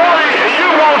 60-40, you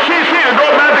want CC to go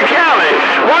back to Cali.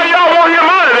 Why y'all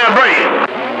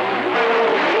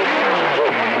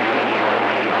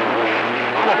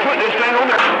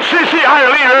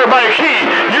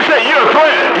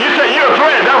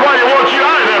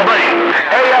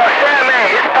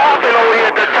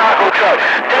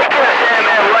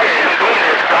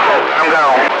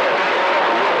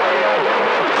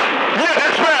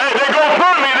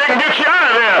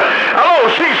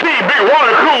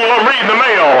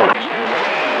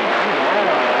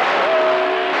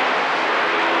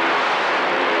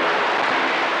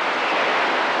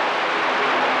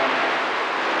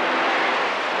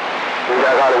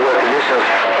bosses.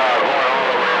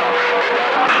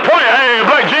 Point, hey,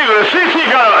 Black Jesus, CC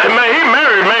got, man, he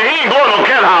married, man, he ain't going no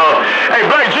cat house. Hey,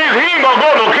 Black Jesus, he ain't gonna go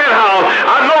no cat house.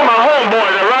 I know my homeboy,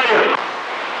 that right?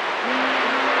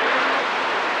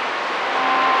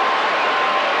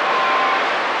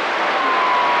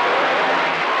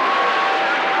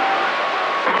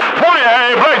 Point,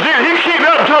 hey, Black Jesus, he keep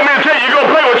up telling me to tell you go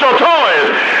play with your toys.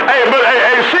 Hey, but,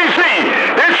 hey, CC,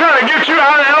 they're trying to get you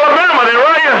out of Alabama, they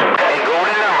right? Hey,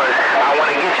 golden numbers. I want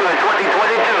to get you in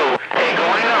 2022. Hey,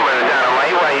 golden numbers,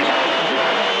 Dynamite Rice.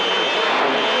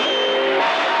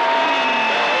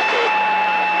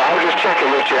 I was just checking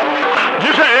with you.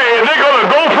 You say, hey, if they're gonna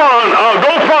go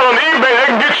on eBay, they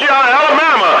can get you out of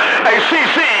Alabama. Hey,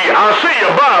 CC, I'll see you.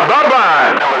 Bye,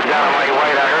 bye. Numbers, Dynamite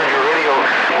White. I heard your radio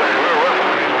was real rough.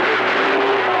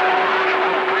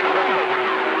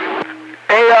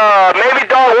 Hey, maybe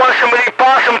Dawg wants some of these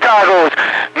possum tacos.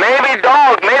 Maybe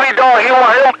Dawg, he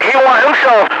want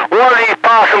himself one of these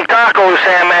possum tacos,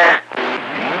 Sandman.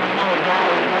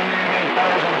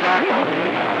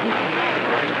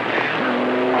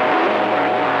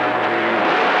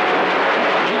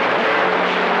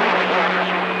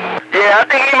 Yeah, I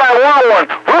think he might want one.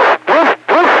 Woof, woof,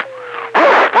 woof,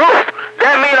 woof, woof.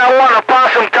 That means I want a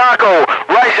possum taco,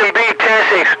 rice and beef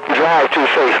 10-6. Drive too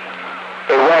safe.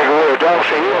 Hey, Wagner, what a dog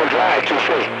say, you don't drive too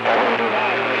safe.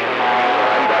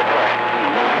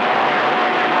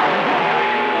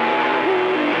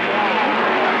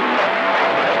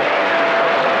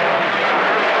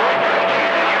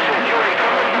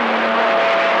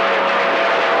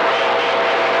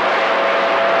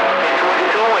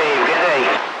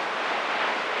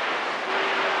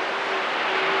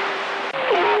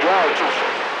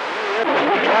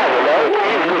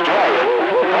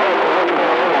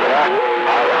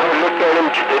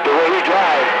 The way he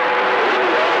drives.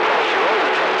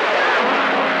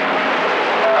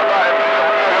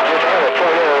 Just had a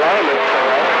point of alignment.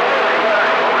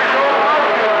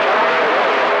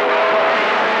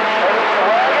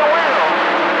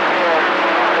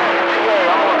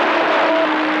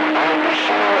 I'll be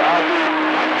sure I'll be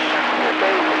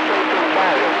straight through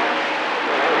fire.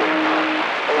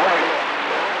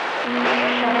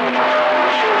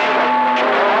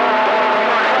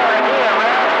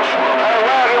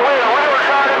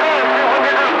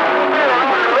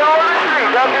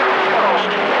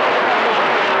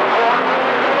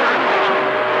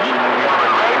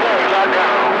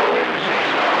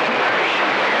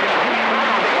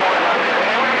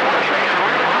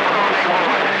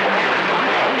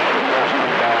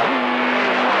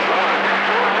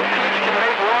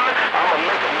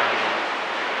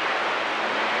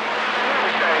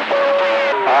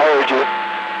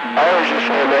 I heard you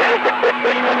say that. Let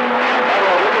me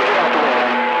get out the way.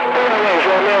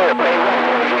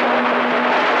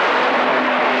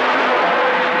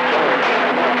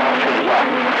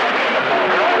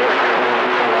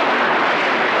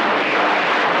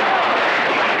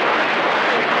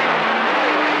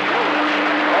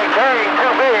 Hey,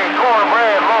 too big,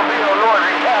 cornbread, mobile,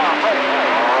 northern town.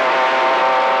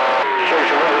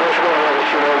 What's going on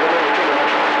with you?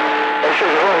 Hey,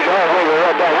 says, what's going on?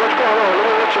 What's going on? Let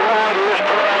me let you ride this.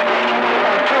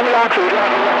 2 blocks of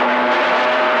driving.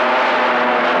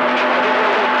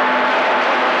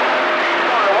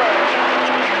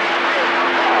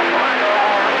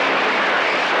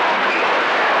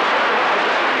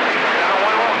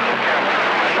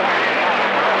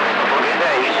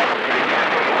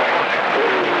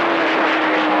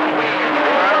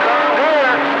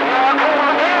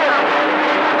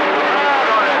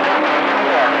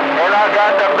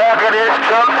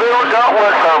 Truck filled up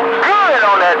with some good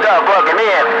on that duck bucket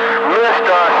in.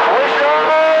 Mr. Swisher,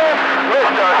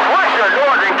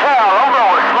 Northern Cal, I'm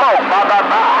blowing smoke. Bye.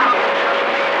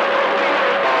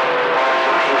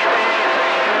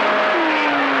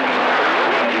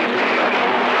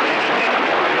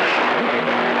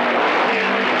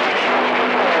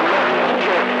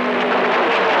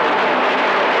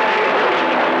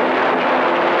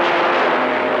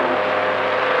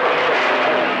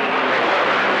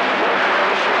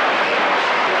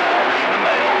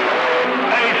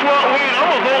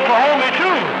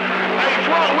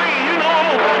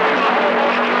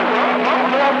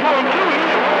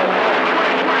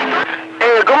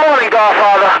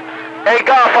 Godfather. Hey,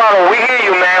 Godfather, we hear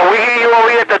you, man. We hear you over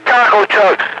here at the taco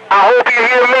truck. I hope you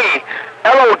hear me.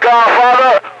 Hello,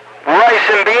 Godfather. Rice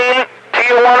and bean,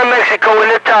 Tijuana, Mexico in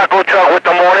the taco truck with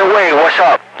the morning wave. What's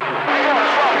up?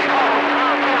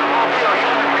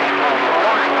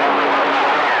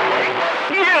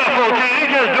 Yeah, folks, he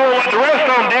just doing what the rest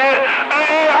of them did.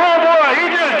 Hey, homeboy, he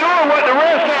just doing what the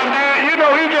rest of them did. You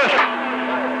know, he just...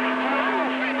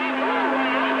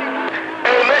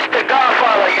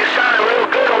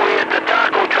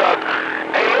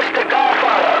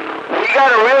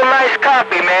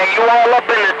 man. You all up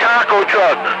in the taco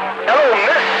truck. Hello,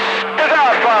 Mr.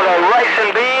 Godfather, Rice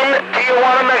and Bean,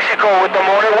 Tijuana, Mexico with the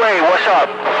morning wave. What's up?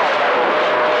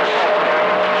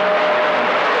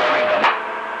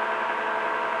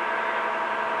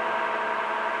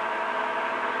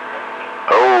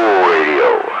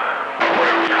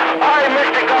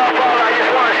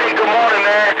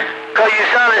 You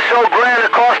sounded so grand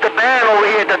across the band over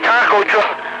here at the taco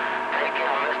truck. Thank you,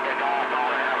 Mr.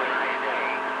 Godfather. Have a nice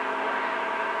day.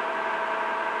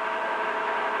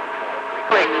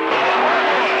 Wait.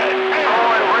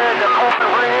 Corn red, the corn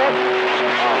red.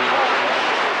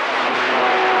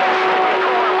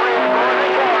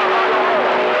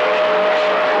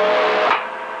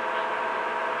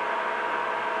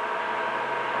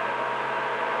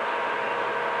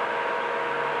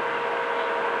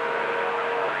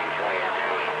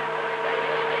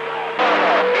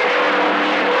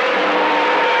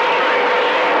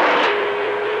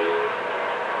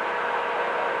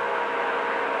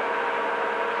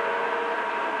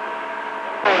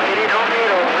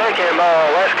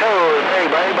 West Coast, hey,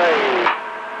 baby.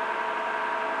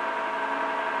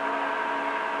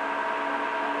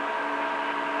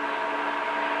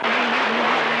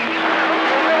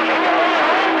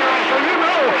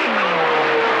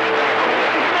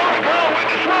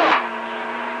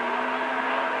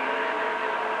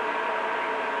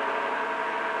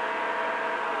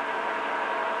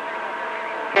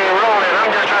 I'm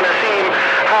just trying to see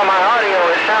how my audio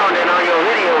is sounding on your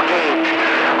video gauge.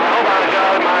 Oh my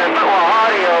God, my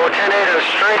audio 10-8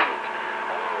 straight.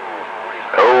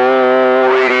 Oh,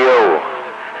 radio.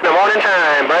 In the morning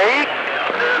time, break.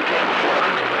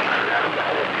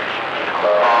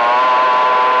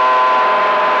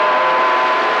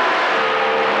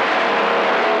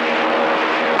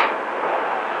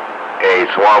 Hey,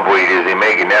 Swamp Weed, is he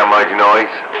making that much noise?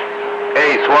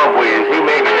 Hey, Swamp Weed, is he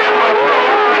making that much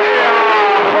noise?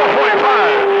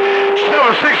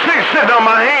 766 sitting on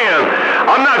my hand.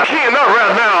 I'm not keying up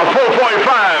right now. 445.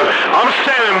 I'm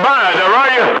standing by. There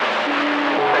are you?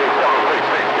 Hey,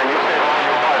 766, can you say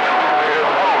audio pipe and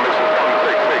Barbados? Hello, Mr.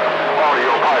 766.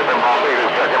 Audio pipe and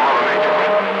Barbados, checking Mother Nature.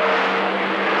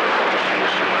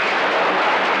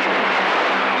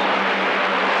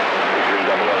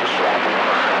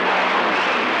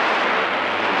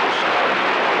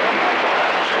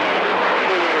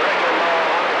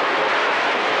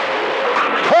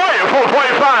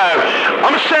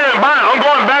 I'm standing by. I'm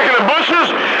going back in the bushes.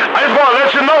 I just want to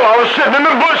let you know I was sitting in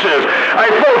the bushes.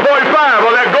 Hey, 445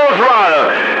 on that Ghost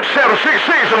Rider.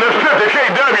 766 on this 50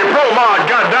 KW Pro Mod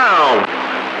got down.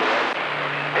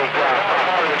 Hey, God, I'm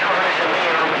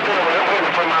still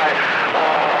waiting for my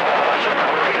super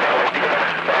radio.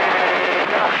 Hey,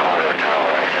 Godfather,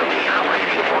 I'm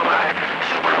waiting for my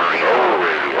super radio.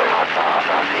 Hot sauce,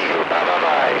 I'll see you.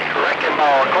 Bye-bye. Wrecking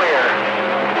ball clear.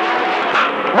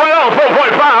 Well,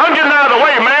 445, I'm getting out of the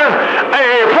way, man.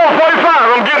 Hey,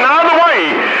 445, I'm getting out of the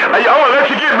way. Hey, I want to let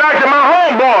you get back to my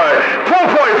homeboy.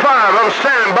 445, I'm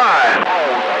standing by.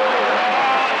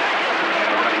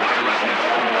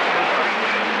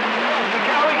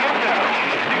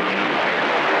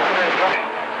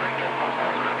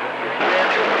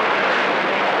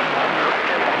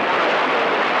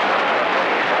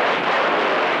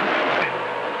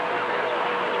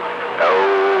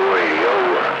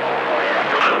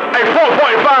 Hey,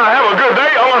 445, have a good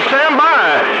day. I'm going to stand by.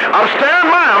 I'm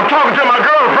standing by. I'm talking to my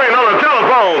girlfriend on the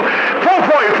telephone.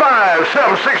 445,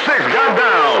 766, got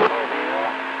down.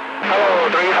 Hello,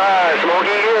 35,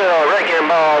 Smoky Hill, Wrecking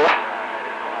Ball.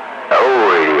 Oh,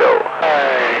 radio.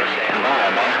 Hey, stand by,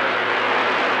 man.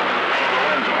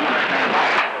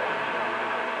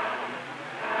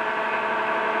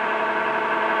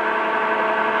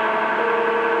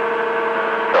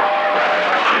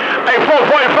 Hey,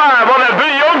 445 on that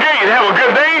video gate. Have a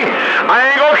good day. I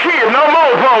ain't going to keep no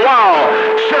more for a while.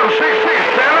 766,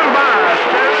 standing by.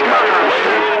 Standing by.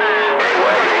 Hey,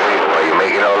 why you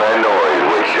making all that noise?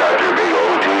 We shot your big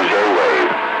old Tuesday wave.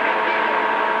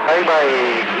 Hey,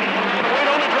 bye.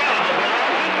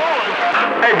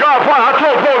 Hey, Godfather, I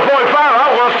told 445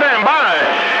 I was going to stand by.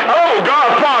 Oh,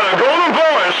 Godfather, Golden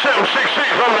Voice,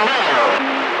 766 on the number.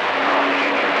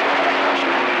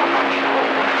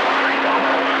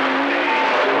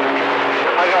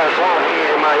 I got a song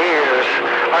in my ears.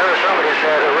 I heard somebody say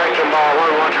the Wrecking Ball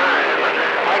one more time.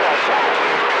 I got a song.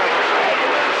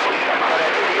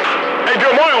 Hey,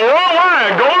 good morning,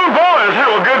 worldwide. Golden Voice, have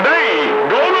a good day.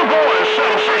 Golden Voice,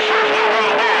 766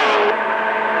 right now.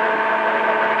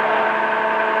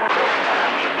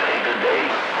 Good day.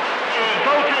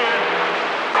 Okay.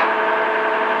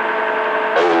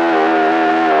 Oh.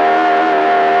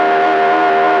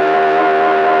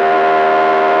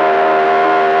 445,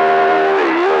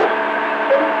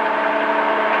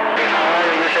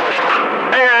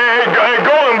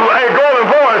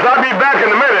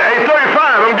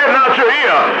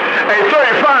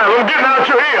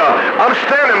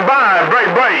 break.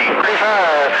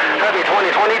 35, happy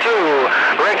 2022.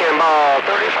 Wrecking Ball,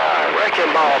 35,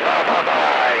 Wrecking Ball, bye.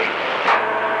 Bye.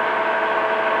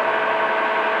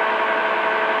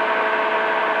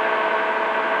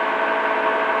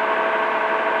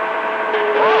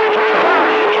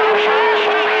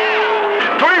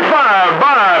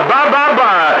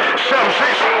 76.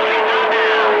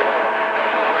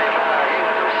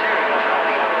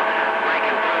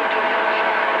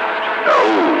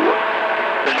 Oh,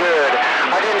 it's good.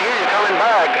 I didn't hear you coming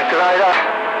back because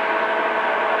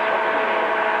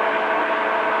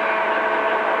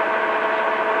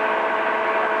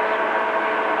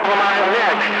my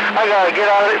neck. I gotta get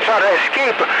out and try to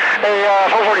escape. A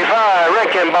 445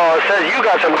 Wrecking Ball says you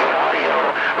got some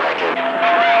audio.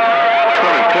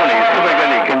 2020, see if I got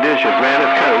any conditions, man.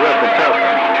 It's kind of rough and tough.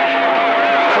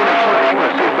 2020,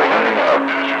 let's see if I got any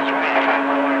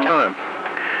time.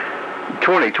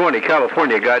 2020,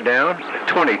 California got down.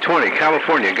 2020,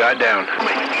 California got down.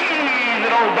 Ease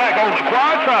it on back on the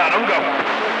quad side. I'm going.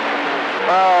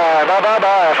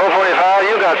 Bye. 445,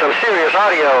 you got some serious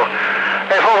audio.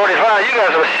 Hey, 445, you got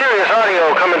some serious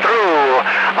audio coming through.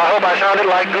 I hope I sounded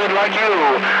good like you,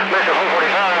 Mr.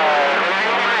 445.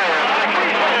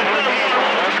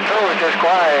 It's just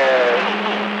quiet.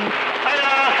 Hey,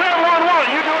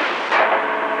 711, you doing it?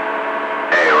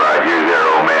 Hey, Roger, there,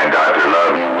 old man, Dr.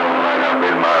 Love. I'm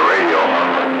in my radio.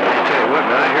 I'll tell you what,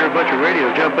 man, I hear a bunch of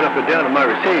radios jumping up and down on my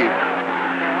receive.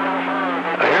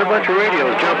 I hear a bunch of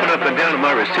radios jumping up and down on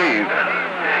my receive.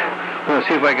 I'm going to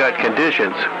see if I got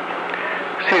conditions.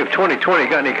 See if 2020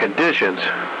 got any conditions.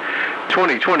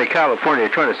 2020 California,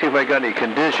 trying to see if I got any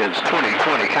conditions.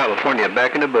 2020 California,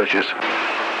 back in the bushes.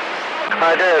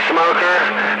 Right there, Smoker.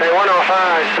 Hey, 105,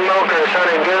 Smoker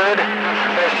sounding good.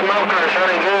 Hey, Smoker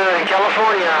sounding good in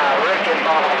California. Wrecking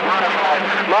Ball, modified.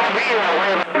 Mobile,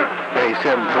 Hey,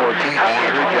 714, I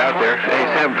heard you out there. Hey,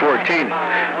 714,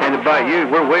 and by you,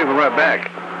 we're waving right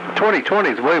back. 2020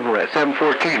 is waving at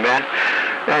 714, man.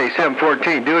 Hey,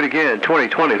 714, do it again.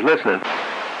 2020 is listening.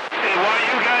 Hey, why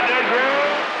you got that girl?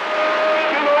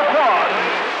 You know quad.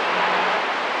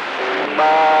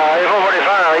 Hey,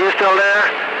 445, are you still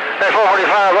there? Hey,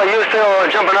 445, are you still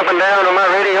jumping up and down on my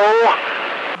radio?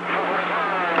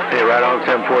 Hey, right on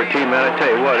 714, man. I tell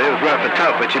you what, it was rough and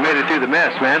tough, but you made it through the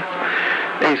mess, man.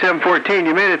 Hey, 714,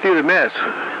 you made it through the mess.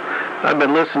 I've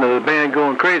been listening to the band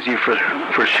going crazy for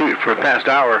the past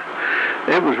hour.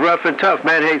 It was rough and tough,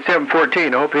 man. Hey,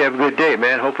 714, I hope you have a good day,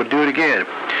 man. Hope we'll do it again.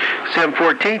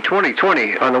 714,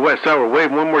 2020 on the west side. We're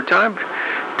waving one more time.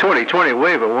 2020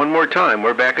 waving one more time.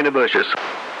 We're back in the bushes.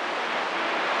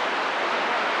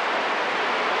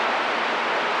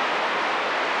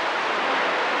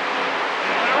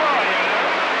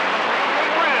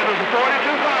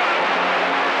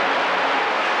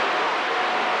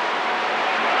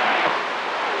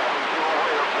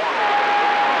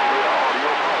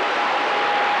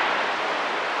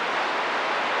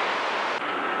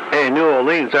 Hey, New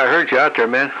Orleans, I heard you out there,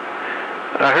 man.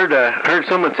 I heard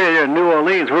someone say there in New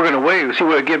Orleans, we're going to wave, see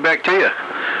what I get back to you.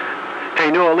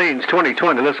 Hey, New Orleans,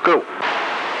 2020, let's go.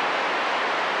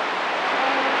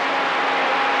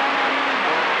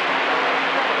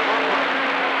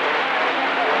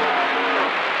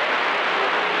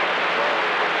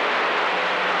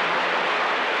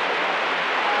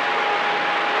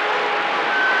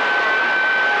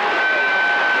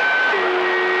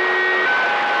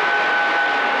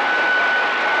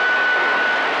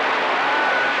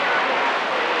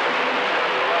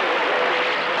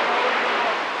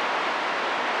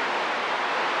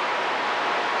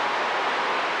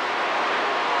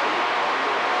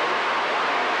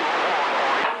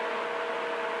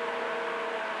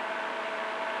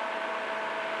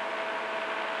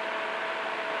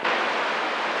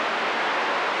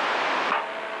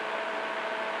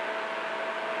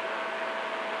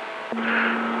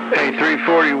 Hey,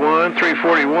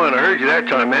 341, I heard you that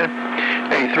time, man.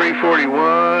 Hey,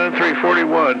 341,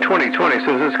 2020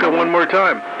 says let's go one more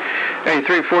time. Hey,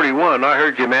 341, I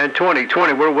heard you, man.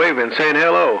 2020, we're waving, saying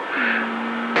hello.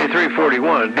 Hey,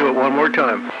 341, do it one more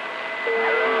time.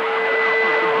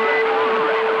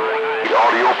 The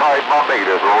audio pipe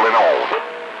Barbados rolling on.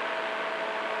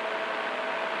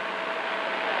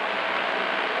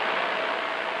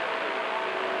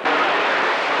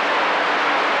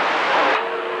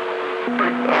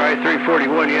 All right,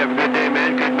 341, you have a good day,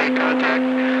 man. Good to make contact.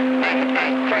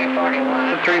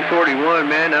 341,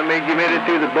 man. You made it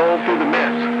through the bowl, through the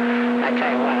mess. I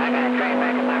tell you what, I got a train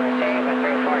back in my receive at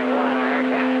 341. I heard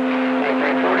you. Hey,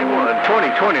 341,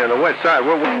 2020 on the west side.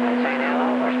 We're saying hello.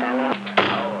 We're standing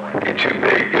up. It's too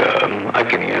big. I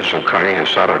can use some carne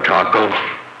asada taco.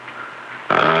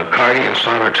 hearty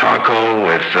asada taco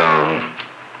with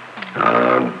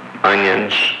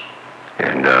onions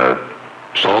and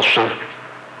salsa,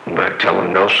 but tell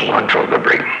them no cilantro to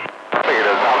bring.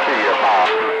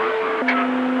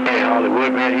 Hey,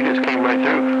 Hollywood, man, you just came right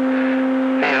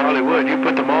through. Hey, Hollywood, you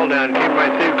put them all down, came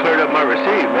right through, cleared up my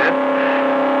receive, man.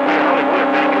 Hey, Hollywood,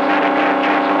 man, because I didn't get a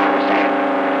chance on my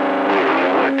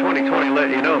receive. 2020 let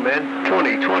you know, man.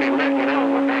 2020 let you know.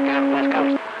 We're back out West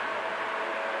Coast.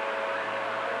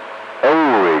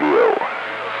 Radio.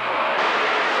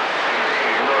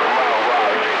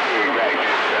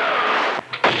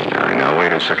 Now,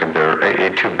 wait a second there. Hey,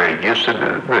 too big. You said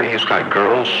that he's got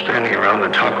girls standing around the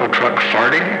taco truck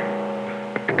farting?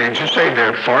 Did you say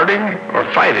they're farting or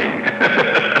fighting?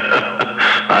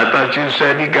 I thought you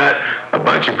said he got a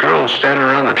bunch of girls standing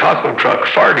around the taco truck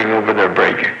farting over their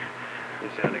break.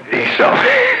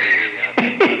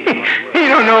 He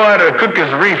don't know how to cook his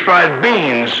refried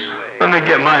beans. Let me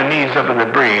get my knees up in the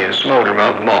breeze.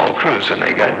 Motormouth Maul cruising.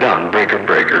 They got done. Breaker.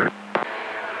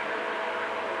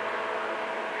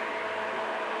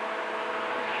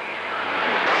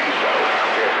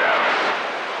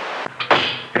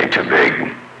 Hey, too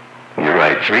big. You're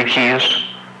right. 3 keys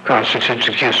constitutes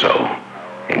a QSO.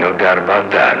 Ain't no doubt about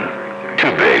that.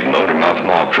 Too big. Motormouth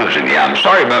Maul cruising. Yeah, I'm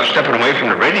sorry about stepping away from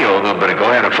the radio a little bit ago.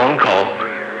 I had a phone call.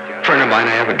 A friend of mine,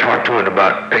 I haven't talked to in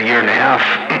about a year and a half.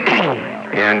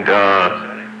 And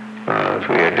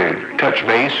we had to touch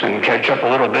base and catch up a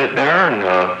little bit there. And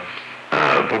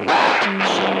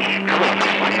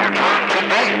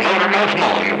Motormouth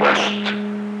Maul, you West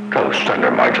Coast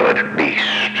under Modulated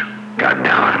Beast. Got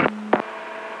down.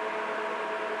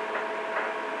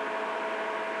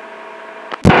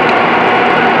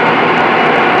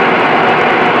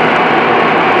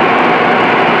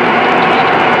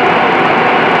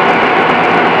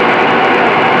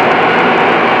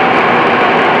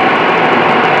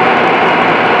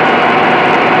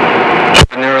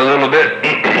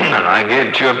 I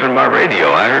get you up in my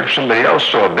radio. I heard somebody else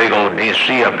throw a big old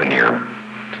DC up in here.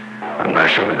 I'm not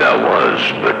sure what that was,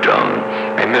 but,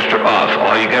 hey, Mr. Off,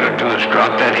 all you gotta do is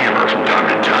drop that hammer from time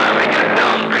to time and get it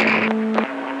down.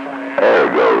 There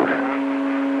it goes.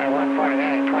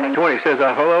 2020 says,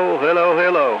 hello.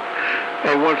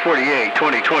 Hey, 148,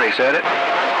 2020 said it.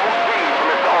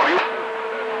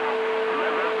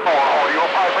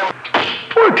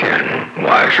 410. Well,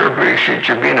 I sure appreciate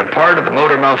you being a part of the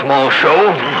Motormouth Maul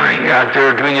show. You out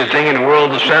there doing your thing in the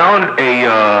world of sound.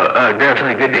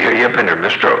 Definitely good to hear you up in there,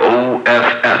 Mr.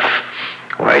 OFF.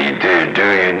 Why, you doing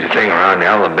your thing around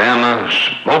Alabama,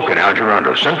 smoking out here on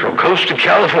the central coast of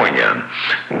California.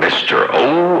 Mr.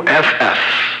 OFF.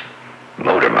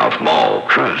 Motormouth Maul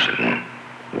cruising.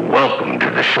 Welcome to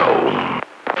the show.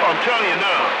 I'm telling you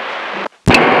now.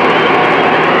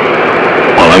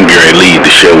 Well, I'm getting ready to leave the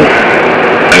show.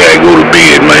 I gotta go to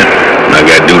bed, man. I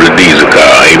gotta do the diesel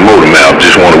car. Hey, Motormouth,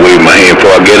 just want to wave my hand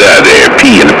before I get out of there.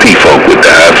 P and the P-Funk with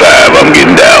the high five. I'm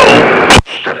getting down.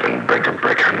 Stepping, breaker.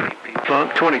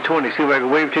 P-Funk 2020, see if I can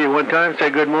wave to you one time.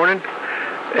 Say good morning.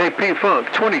 Hey,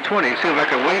 P-Funk 2020, see if I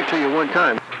can wave to you one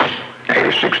time. Hey,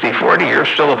 6040, you're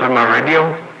still up in my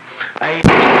radio? Hey,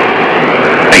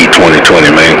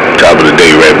 2020, man. Top of the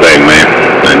day right back, man.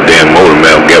 That damn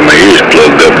Motormouth got my ears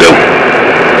plugged up, though.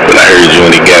 But I heard you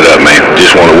when he got up, man.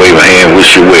 Just want to wave a hand,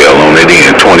 wish you well on that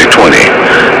end, 2020.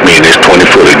 Me and this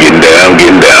 20-footer getting down.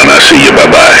 I'll see you,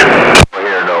 bye-bye.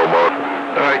 Here, no more.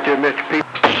 All right, there, Mr. P.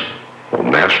 Well,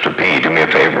 Master P, do me a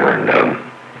favor and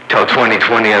tell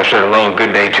 2020 I said hello and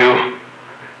good day too.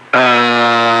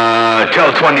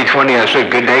 Tell 2020 I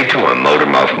said good day to him.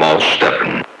 Motormouth Maul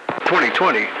stepping.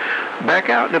 2020,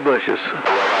 back out in the bushes.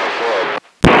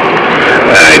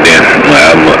 Alright then,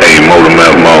 hey,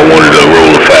 Motormouth Maul wanted to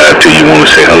roll a 5 to you, want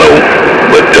to say hello,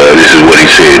 but this is what he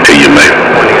said to you, man.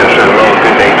 20 I said hello,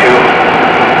 good day too.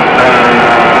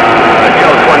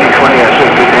 Tell 2020 I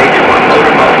said good day to him.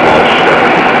 Motormouth Maul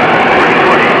stepping.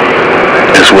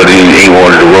 2020. That's what he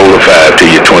wanted to roll a 5 to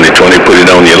you, 2020, put it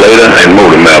on you later, and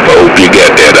Motormouth, I hope you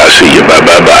got that. I'll see you,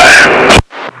 bye-bye-bye.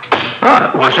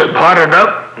 Was it potted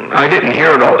up? I didn't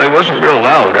hear it all. It wasn't real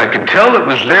loud. I could tell it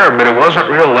was there, but it wasn't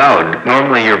real loud.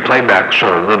 Normally your playbacks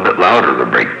are a little bit louder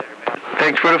than break.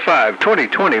 Thanks for the 5.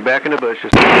 2020, back in the bushes.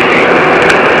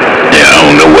 Yeah, I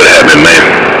don't know what happened, man.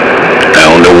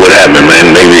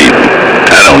 Maybe,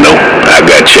 I don't know. I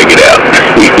gotta check it out.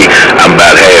 I'm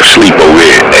about half asleep over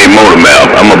here. Hey,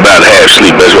 Motormouth, I'm about half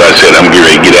asleep. That's why I said I'm getting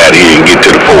ready to get out of here and get to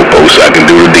the 4-post so I can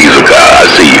do the diesel car. I'll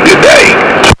see you. Good day.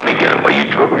 Again, well,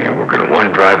 you're working at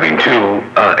 1, driving 2,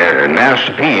 and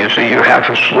Master P, you see you're half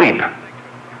asleep.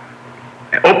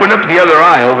 Open up the other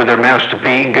eye over there, Master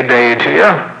P. Good day to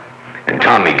you. And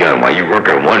Tommy Gunn, while you're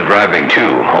working one, driving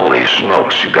two, holy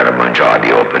smokes, you got a bunch of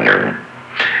audio up in there.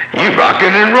 You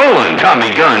rockin' and rollin',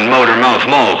 Tommy Gunn, Motor Mouth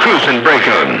Maul, cruising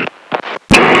breaker.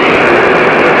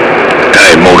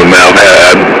 Hey, Motor Mouth,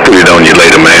 I'll put it on you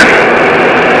later, man.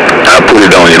 I'll put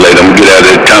it on you later. I'm gonna get out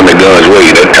of that Tommy Gunn's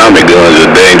way. That Tommy Gunn's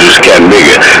a dangerous cat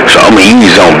nigga. So I'm gonna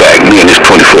ease on back. Me and this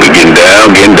 20-footer getting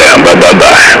down. Bye, bye,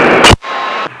 bye.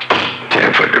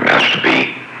 10-footer, Master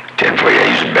B. 10-footer,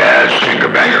 he's a bad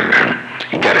finger banger, man.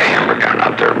 He got a hammer down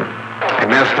out there. Hey,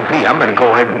 Master P, I'm gonna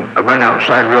go ahead and run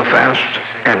outside real fast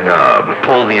and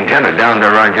pull the antenna down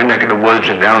there around your neck of the woods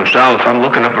and down south. I'm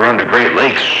looking up around the Great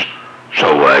Lakes.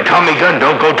 So, Tommy Gunn,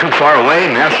 don't go too far away.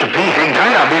 Master P, hang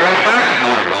tight. I'll be right back.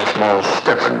 Small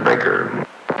stepping breaker.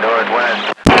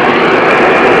 Northwest.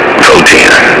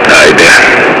 410. All right, then.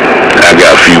 I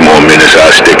got a few more minutes.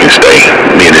 I'll stick and stay.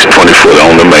 Me and this 20-footer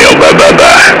on the mail. Bye, bye,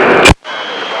 bye.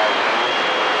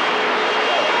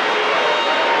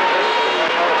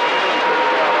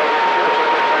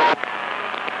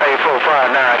 Hey,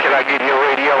 459, can I get your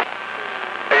radio?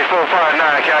 Hey,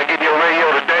 459, can I get your radio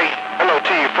today? Hello,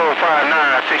 T,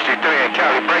 459, 63 in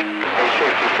Cali Break. Hey,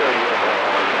 63.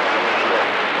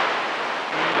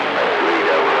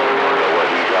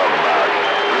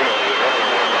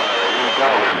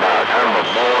 I'm a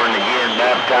born-again,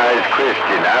 baptized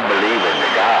Christian. I believe in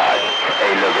the God.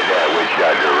 Hey, look at that witch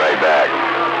doctor right back.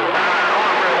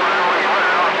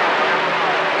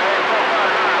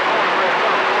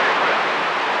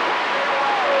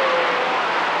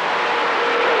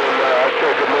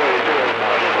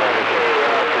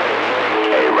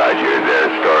 Hey, Roger, there,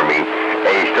 Stormy.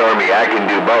 Hey, Stormy, I can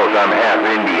do both. I'm half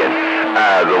Indian.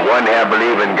 The one half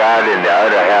believe in God and the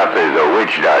other half is a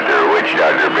witch doctor. Witch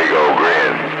doctor, big old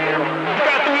grin.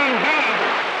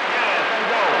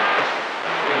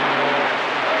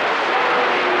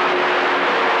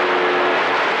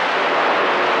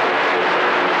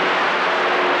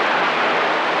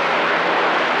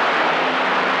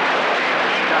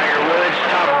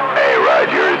 Hey,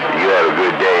 Rogers, you have a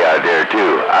good day out there,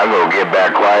 too. I'm going to get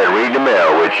back quiet, read the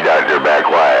mail, witch doctor, back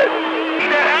quiet.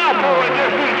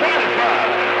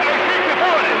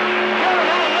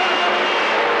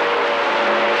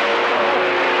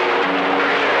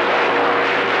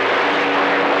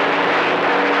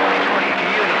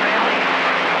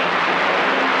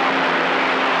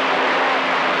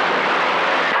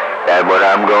 That's what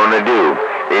I'm going to do.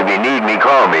 If you need me,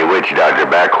 call me, witch doctor,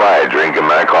 back quiet, drinking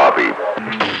my coffee.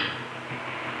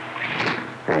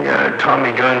 Hey,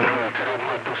 Tommy Gunn,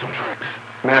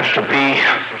 Master P,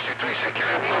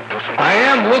 I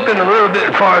am looking a little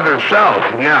bit farther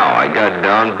south now. I got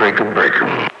down breaker. Go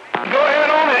ahead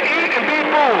on and eat and be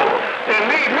full.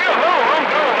 And leave me alone. I'm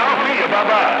gone. I'll see you.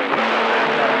 Bye-bye.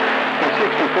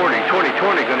 60-40,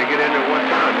 20-20 gonna get in there one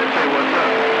time and say what's up.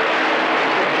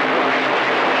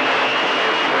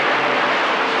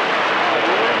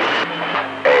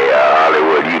 Hey,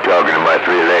 Hollywood, you talking to my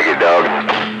three-legged dog?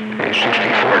 Hey,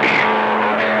 60-40.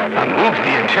 I moved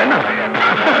the antenna.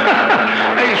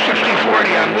 Hey,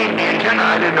 60-40, I moved the antenna.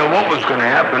 I didn't know what was going to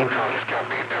happen.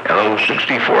 Hello,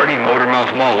 60-40, Motor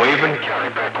Mouth Maul waving.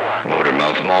 Motor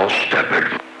Mouth Maul stepping.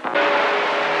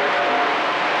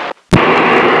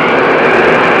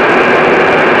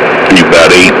 You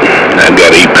about 8. I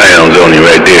got 8 pounds on you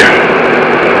right there.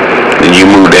 And you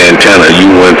moved the antenna. You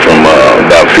went from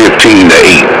about 15 to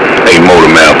 8. Hey,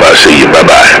 Motor Mouth, I see you.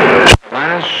 Bye-bye.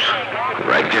 Linus,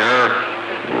 right there,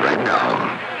 right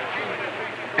now.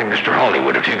 Hey, Mr.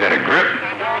 Hollywood, if you got a grip,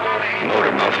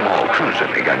 Motor Mouth Maul cruising,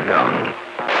 they got down.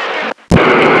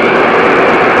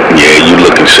 Yeah, you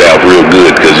looking south real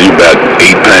good, because you about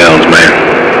 8 pounds, man.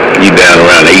 You down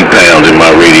around 8 pounds in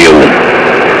my radio.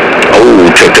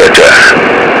 Oh, cha-cha-cha.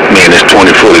 Man, this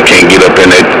 20-footer can't get up in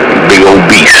that big old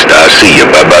beast. I see you.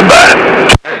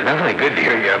 Bye-bye-bye. Definitely good to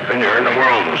hear you up in there in the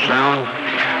world of sound.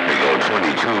 Big old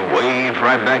 22 wave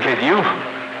right back at you.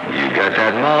 You got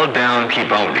that Maul down.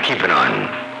 Keep it on.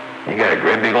 You got a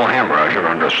great big old hammer out here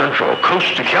on the central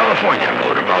coast of California.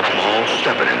 Motor Mouth Maul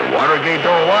stepping into Watergate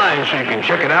Door Line so you can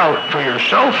check it out for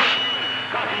yourself.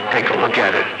 Take a look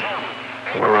at it.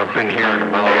 We're up in here in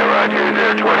about... Hey, Roger,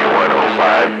 there,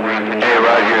 2105. Hey,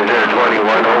 Roger, there,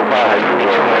 2105.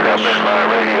 Right up in my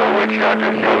radio, witch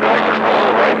doctor,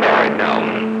 right now.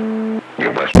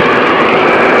 You're west.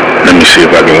 Let me see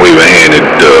if I can wave a hand at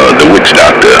the witch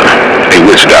doctor. Hey,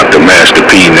 witch doctor, Master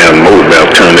P, now in Motor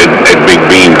Mouth, turn that big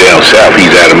beam down south.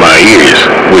 He's out of my ears.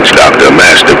 Witch doctor,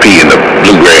 Master P in the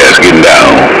bluegrass getting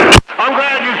down. I'm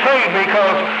glad you saved me,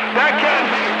 because that cat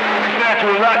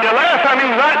snatcher was out there. Last time he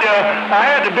was out there, I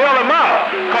had to bail him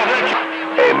out.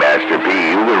 Hey, Master P,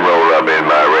 you can roll up in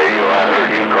my radio. I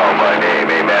heard you call my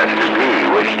name. Hey, Master P,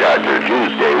 Witch Doctor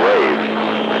Tuesday Wave.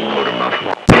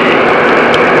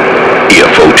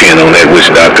 Yeah, 410 on that Witch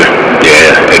Doctor.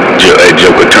 Yeah, that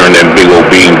joker turned that big old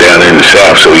beam down in the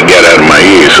south, so he got out of my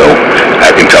ear, so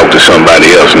I can talk to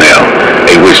somebody else now.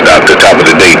 Hey, Witch Doctor, top of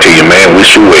the day to you, man.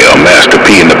 Wish you well. Master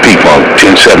P and the P-Funk,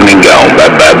 10-7 and gone.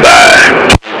 Bye, bye, bye.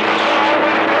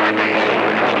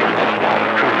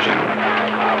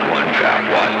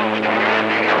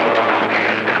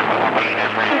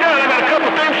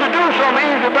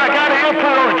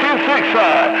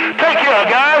 Take care,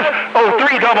 guys.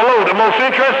 0300, the most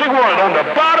interesting one on the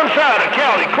bottom side of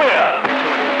County Clear.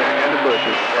 In the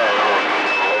bushes.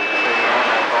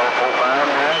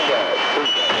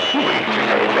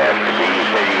 Hey, Master P, you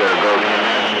say you're going to go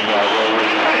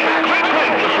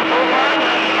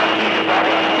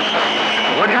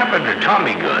What happened to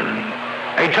Tommy Gun?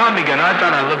 Hey, Tommy Gun, I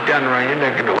thought I looked down around your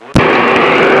neck of the...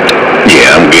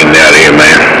 Yeah, I'm getting out of here,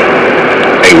 man.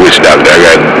 Hey, Witch Doctor,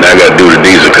 I got to do the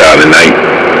diesel car tonight,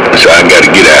 so I got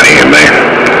to get out of here, man.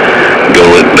 Go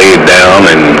lay it down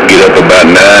and get up about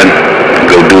 9.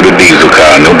 Go do the diesel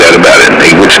car, no doubt about it.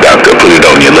 Hey, Witch Doctor, put it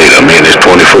on you later, man. It's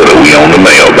 20-footer. We on the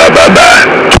mail. Bye, bye, bye.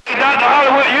 Hey, Dr.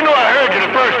 Hollywood, you know I heard you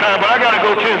the first time, but I got to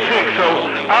go 10-6, so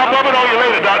I'll bump it on you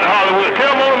later, Dr. Hollywood.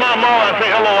 Tell Mo and my mom I say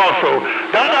hello also.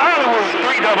 Dr. Hollywood,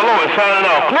 300 is signing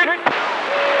off. Click.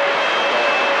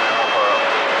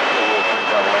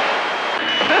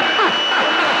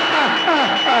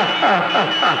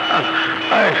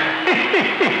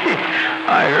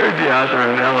 I heard you out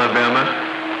there in Alabama.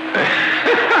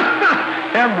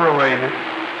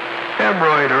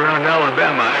 Hemorrhoid around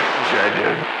Alabama. I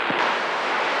did.